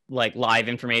kind of like live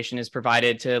information is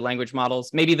provided to language models.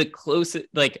 Maybe the closest,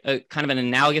 like a kind of an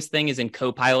analogous thing is in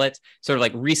Copilot, sort of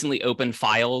like recently opened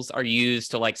files are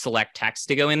used to like select text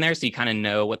to go in there. So you kind of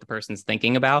know what the person's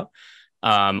thinking about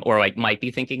or like might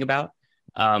be thinking about.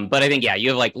 But I think, you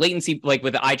have like latency, like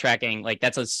with the eye tracking, like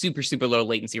that's a super, super low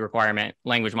latency requirement.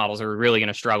 Language models are really going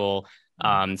to struggle.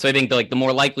 So I think the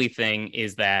more likely thing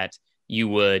is that you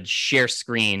would share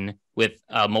screen with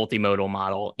a multimodal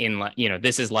model in,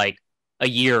 this is like a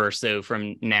year or so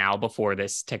from now before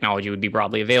this technology would be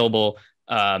broadly available.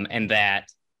 And that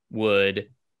would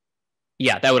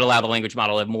allow the language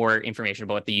model to have more information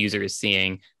about what the user is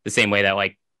seeing, the same way that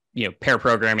pair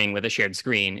programming with a shared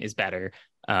screen is better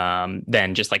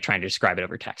than just like trying to describe it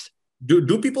over text.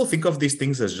 Do people think of these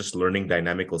things as just learning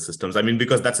dynamical systems? I mean,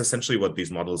 because that's essentially what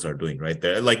these models are doing, right?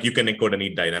 They're like, you can encode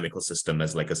any dynamical system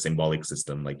as like a symbolic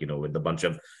system, with a bunch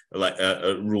of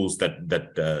rules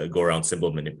that go around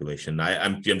symbol manipulation.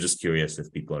 I'm just curious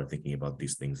if people are thinking about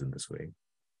these things in this way.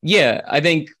 Yeah, I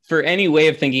think for any way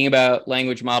of thinking about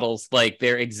language models, like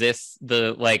there exists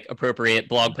the like appropriate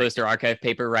blog post or archive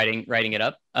paper writing it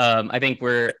up. I think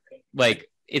we're like,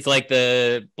 it's like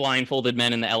the blindfolded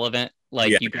men in the elephant.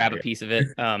 You grab a piece of it.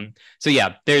 So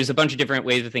there's a bunch of different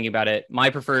ways of thinking about it. My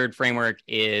preferred framework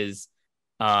is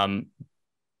for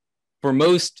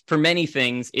many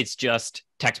things, it's just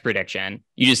text prediction.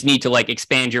 You just need to like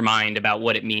expand your mind about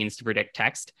what it means to predict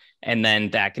text. And then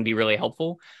that can be really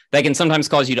helpful. That can sometimes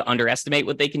cause you to underestimate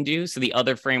what they can do. So the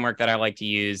other framework that I like to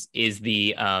use is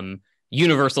the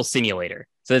universal simulator.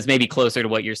 So it's maybe closer to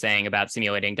what you're saying about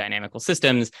simulating dynamical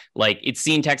systems. Like it's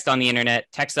seen text on the internet.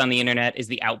 Text on the internet is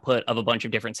the output of a bunch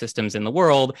of different systems in the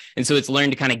world. And so it's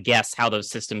learned to kind of guess how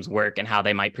those systems work and how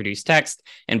they might produce text.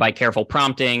 And by careful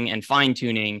prompting and fine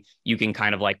tuning, you can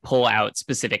kind of like pull out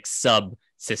specific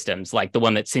subsystems, like the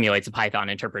one that simulates a Python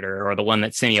interpreter or the one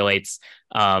that simulates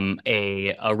a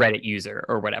Reddit user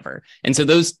or whatever. And so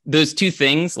those two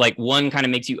things, like one kind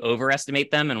of makes you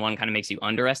overestimate them and one kind of makes you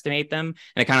underestimate them.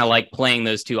 And it kind of like playing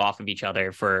those two off of each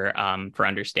other for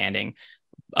understanding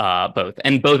both.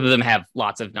 And both of them have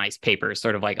lots of nice papers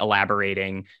sort of like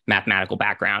elaborating mathematical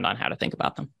background on how to think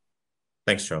about them.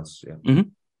 Thanks, Charles. Yeah. Mm-hmm.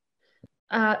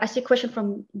 I see a question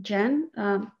from Jen.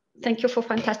 Thank you for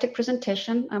fantastic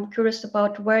presentation. I'm curious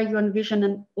about where you envision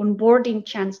an onboarding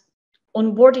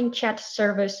chat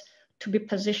service to be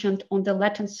positioned on the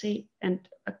latency and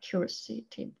accuracy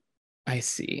table. I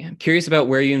see. I'm curious about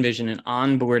where you envision an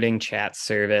onboarding chat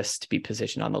service to be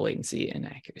positioned on the latency and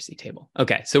accuracy table.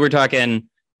 Okay, so we're talking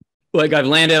like I've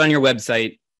landed on your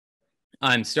website,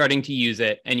 I'm starting to use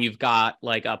it, and you've got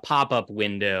like a pop-up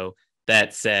window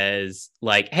that says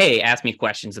like, hey, ask me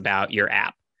questions about your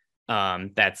app.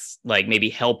 That's like maybe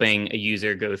helping a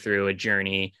user go through a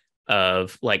journey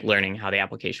of like learning how the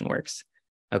application works.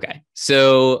 Okay,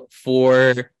 so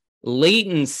for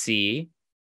latency,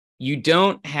 you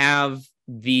don't have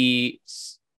you're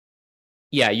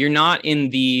not in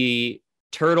the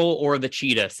turtle or the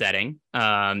cheetah setting,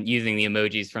 using the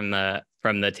emojis from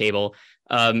the table.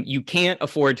 You can't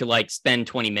afford to like spend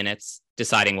 20 minutes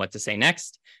deciding what to say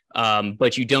next,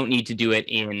 but you don't need to do it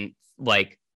in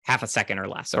like half a second or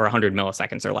less, or 100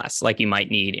 milliseconds or less, like you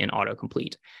might need in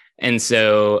autocomplete. And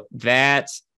so that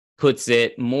puts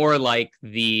it more like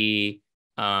the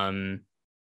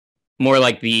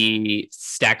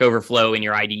Stack Overflow in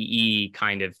your IDE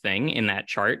kind of thing in that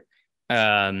chart.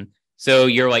 So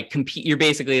you're like you're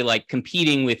basically like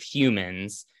competing with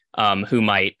humans who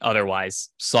might otherwise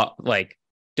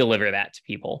deliver that to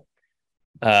people.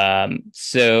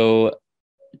 So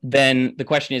then the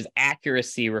question is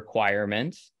accuracy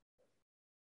requirement.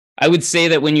 I would say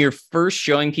that when you're first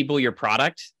showing people your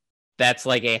product, that's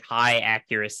like a high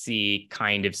accuracy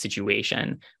kind of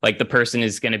situation. Like the person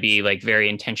is going to be like very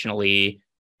intentionally,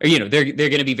 or, you know, they're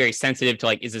going to be very sensitive to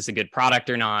like, is this a good product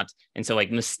or not? And so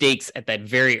like mistakes at that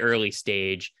very early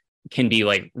stage can be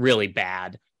like really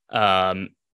bad. And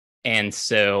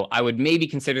so I would maybe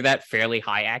consider that fairly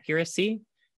high accuracy,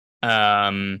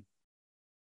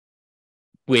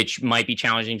 which might be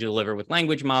challenging to deliver with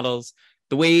language models.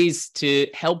 The ways to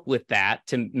help with that,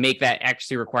 to make that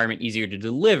accuracy requirement easier to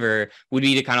deliver, would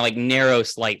be to kind of like narrow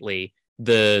slightly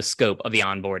the scope of the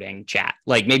onboarding chat.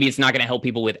 Like maybe it's not going to help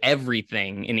people with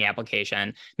everything in the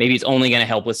application. Maybe it's only going to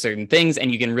help with certain things,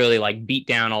 and you can really like beat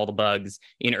down all the bugs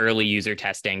in early user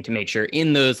testing to make sure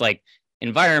in those like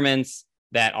environments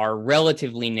that are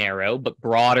relatively narrow but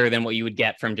broader than what you would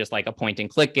get from just like a point and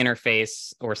click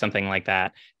interface or something like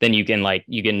that, then you can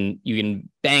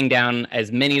bang down as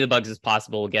many of the bugs as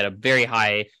possible, get a very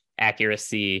high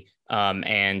accuracy,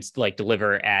 and like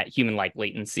deliver at human-like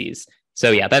latencies.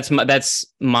 So yeah, that's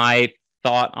my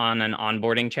thought on an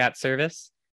onboarding chat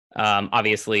service.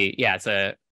 Obviously, yeah, it's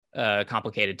a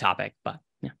complicated topic, but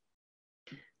yeah.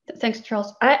 Thanks,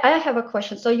 Charles. I have a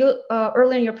question. So you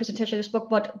earlier in your presentation, you spoke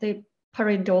about the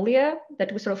pareidolia,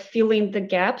 that we sort of fill in the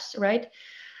gaps, right?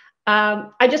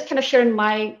 I just kind of share in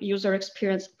my user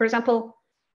experience. For example,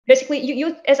 basically,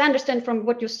 you as I understand from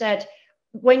what you said,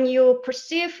 when you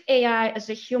perceive AI as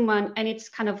a human and it's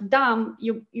kind of dumb,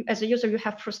 you as a user, you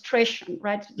have frustration,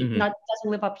 right? Mm-hmm. It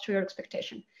doesn't live up to your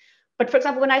expectation. But for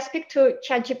example, when I speak to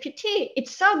ChatGPT,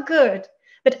 it's so good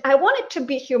that I want it to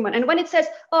be human. And when it says,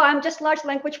 oh, I'm just large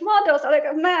language models, I'm like,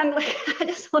 oh, man, like, I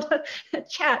just want to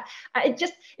chat.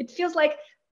 It feels like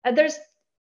there's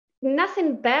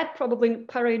nothing bad probably in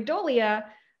pareidolia.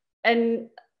 And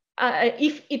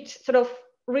if it sort of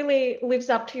really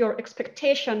lives up to your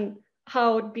expectation,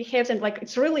 how it behaves, and like,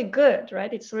 it's really good,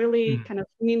 right? It's really kind of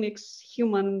mimics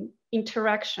human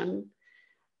interaction.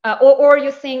 Or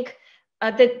you think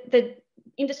that the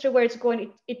industry where it's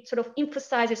going, it sort of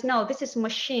emphasizes, no, this is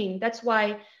machine. That's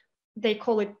why they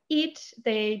call it it.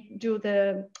 They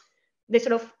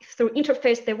sort of through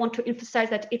interface, they want to emphasize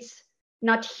that it's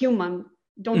not human.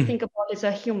 Don't think about it as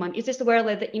a human. Is this where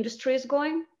like the industry is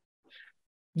going?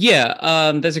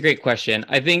 Yeah, that's a great question.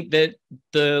 I think that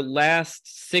the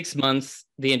last 6 months,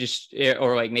 the industry,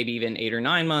 or like maybe even 8 or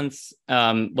 9 months,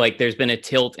 like there's been a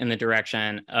tilt in the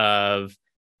direction of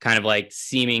kind of like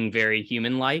seeming very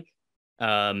human-like.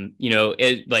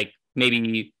 It like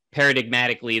maybe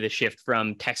paradigmatically, the shift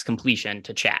from text completion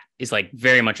to chat is like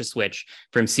very much a switch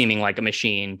from seeming like a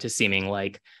machine to seeming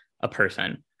like a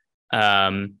person.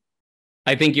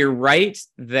 I think you're right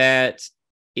that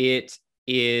it's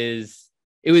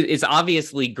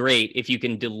obviously great if you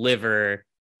can deliver,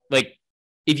 like,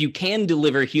 if you can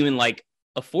deliver human-like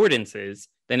affordances,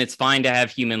 then it's fine to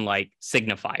have human-like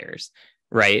signifiers,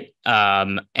 right?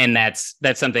 And that's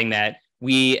something that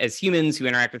we as humans who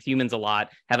interact with humans a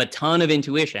lot have a ton of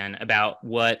intuition about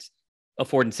what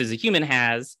affordances a human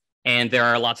has, and there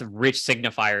are lots of rich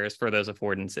signifiers for those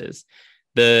affordances.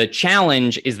 The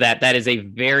challenge is that is a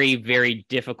very, very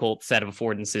difficult set of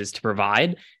affordances to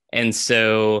provide. And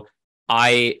so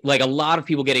a lot of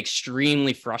people get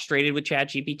extremely frustrated with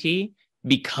ChatGPT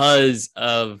because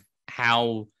of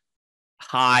how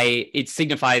high it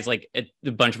signifies like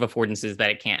a bunch of affordances that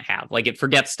it can't have. Like, it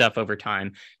forgets stuff over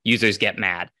time. Users get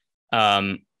mad.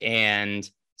 And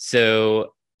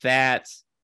so that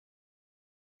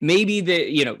maybe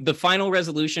the final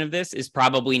resolution of this is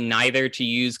probably neither to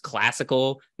use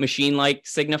classical machine-like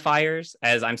signifiers,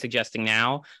 as I'm suggesting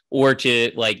now, or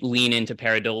to like lean into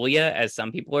pareidolia, as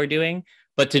some people are doing,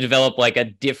 but to develop like a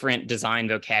different design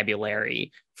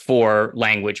vocabulary for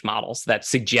language models that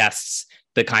suggests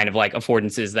the kind of like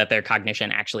affordances that their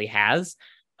cognition actually has.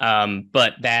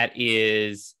 But that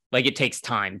is like, it takes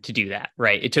time to do that,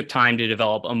 right? It took time to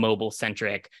develop a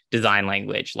mobile-centric design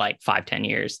language, like 5-10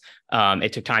 years.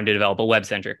 It took time to develop a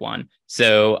web-centric one.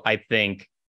 So I think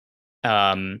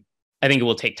it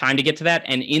will take time to get to that.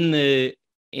 And in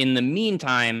the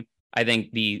meantime, I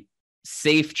think the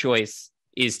safe choice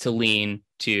is to lean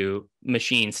to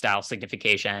machine style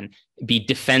signification, be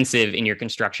defensive in your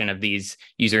construction of these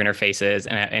user interfaces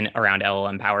and around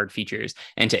LLM powered features,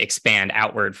 and to expand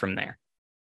outward from there.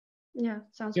 Yeah,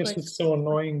 sounds Yes, great. it's so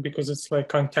annoying because it's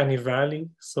like uncanny valley.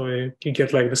 So you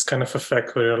get like this kind of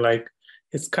effect where you're like,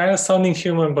 it's kind of sounding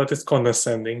human, but it's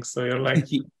condescending. So you're like,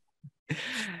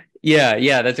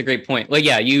 yeah, that's a great point. Like,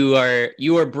 yeah, you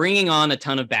are bringing on a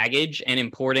ton of baggage and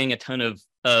importing a ton of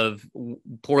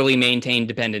poorly maintained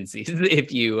dependencies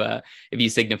if you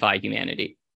signify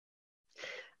humanity.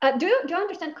 Do you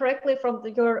understand correctly from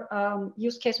your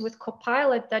use case with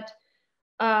Copilot that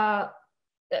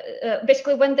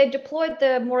basically when they deployed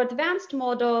the more advanced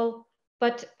model,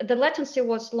 but the latency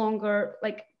was longer,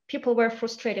 like people were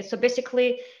frustrated. So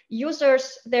basically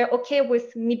users, they're okay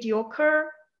with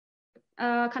mediocre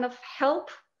kind of help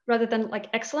rather than like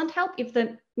excellent help if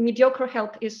the mediocre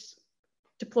help is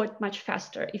deployed much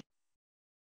faster.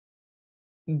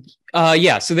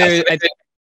 Yeah, so there, I think,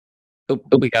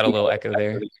 we got a little echo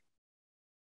there.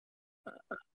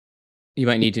 You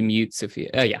might need to mute Sophia.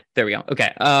 Oh yeah, there we go.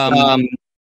 Okay. Oh,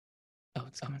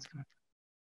 someone's coming.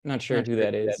 I'm not sure who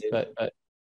that is, but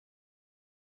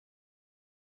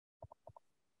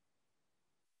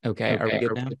okay. Are we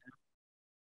good now?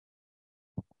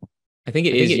 I think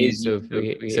it is you,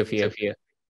 Sophia.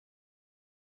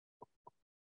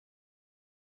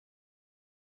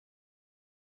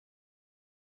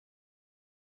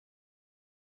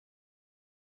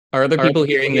 Are other people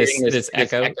hearing this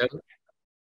echo?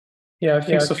 yeah, I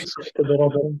think Sophia did a little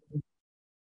bit.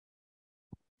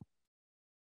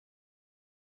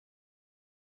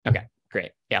 Okay,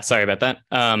 great. Yeah, sorry about that.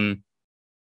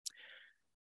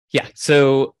 Yeah,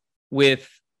 so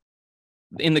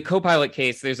in the Copilot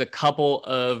case, there's a couple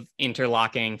of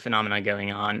interlocking phenomena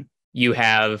going on. You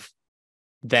have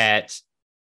that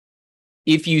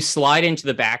if you slide into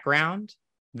the background,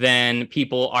 then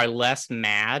people are less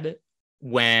mad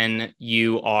when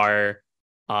you're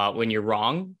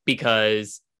wrong,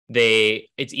 because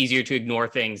it's easier to ignore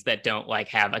things that don't like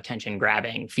have attention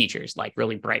grabbing features, like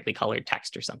really brightly colored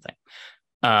text or something.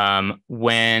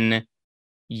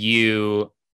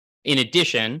 In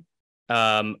addition,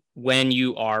 when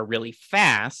you are really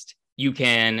fast, you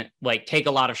can like take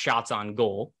a lot of shots on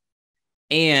goal,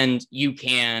 and you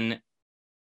can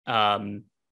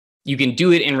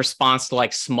do it in response to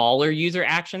like smaller user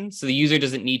actions. So the user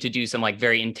doesn't need to do some like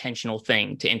very intentional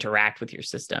thing to interact with your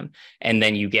system. And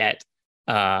then you get,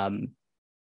 because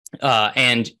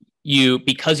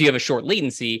you have a short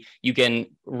latency, you can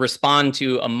respond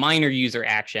to a minor user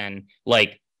action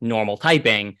like normal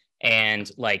typing and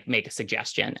like make a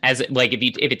suggestion. As like if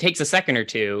it takes a second or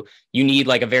two, you need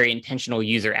like a very intentional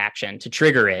user action to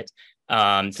trigger it.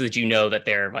 So that you know that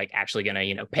they're like actually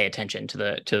going to pay attention to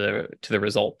the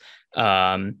result,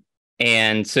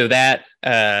 and so that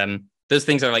those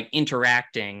things are like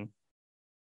interacting,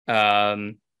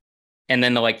 and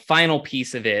then the like final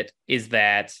piece of it is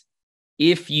that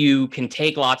if you can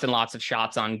take lots and lots of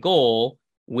shots on goal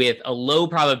with a low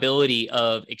probability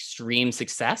of extreme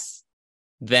success,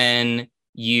 then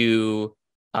what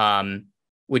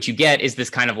you get is this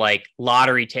kind of like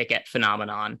lottery ticket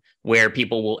phenomenon where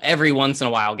people will every once in a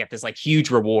while get this like huge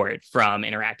reward from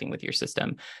interacting with your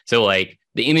system. So like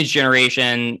the image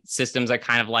generation systems are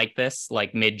kind of like this,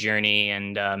 like Midjourney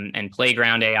and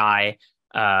Playground AI,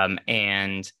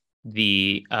 and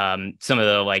the some of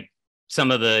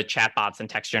the chatbots and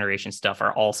text generation stuff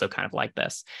are also kind of like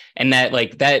this, and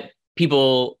that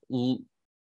people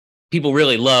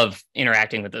really love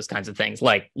interacting with those kinds of things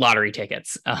like lottery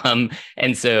tickets.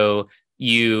 And so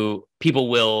people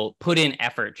will put in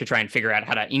effort to try and figure out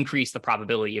how to increase the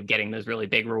probability of getting those really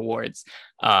big rewards.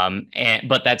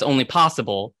 But that's only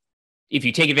possible if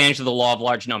you take advantage of the law of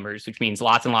large numbers, which means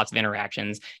lots and lots of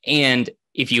interactions. And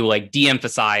if you like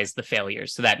de-emphasize the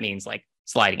failures. So that means like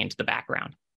sliding into the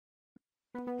background.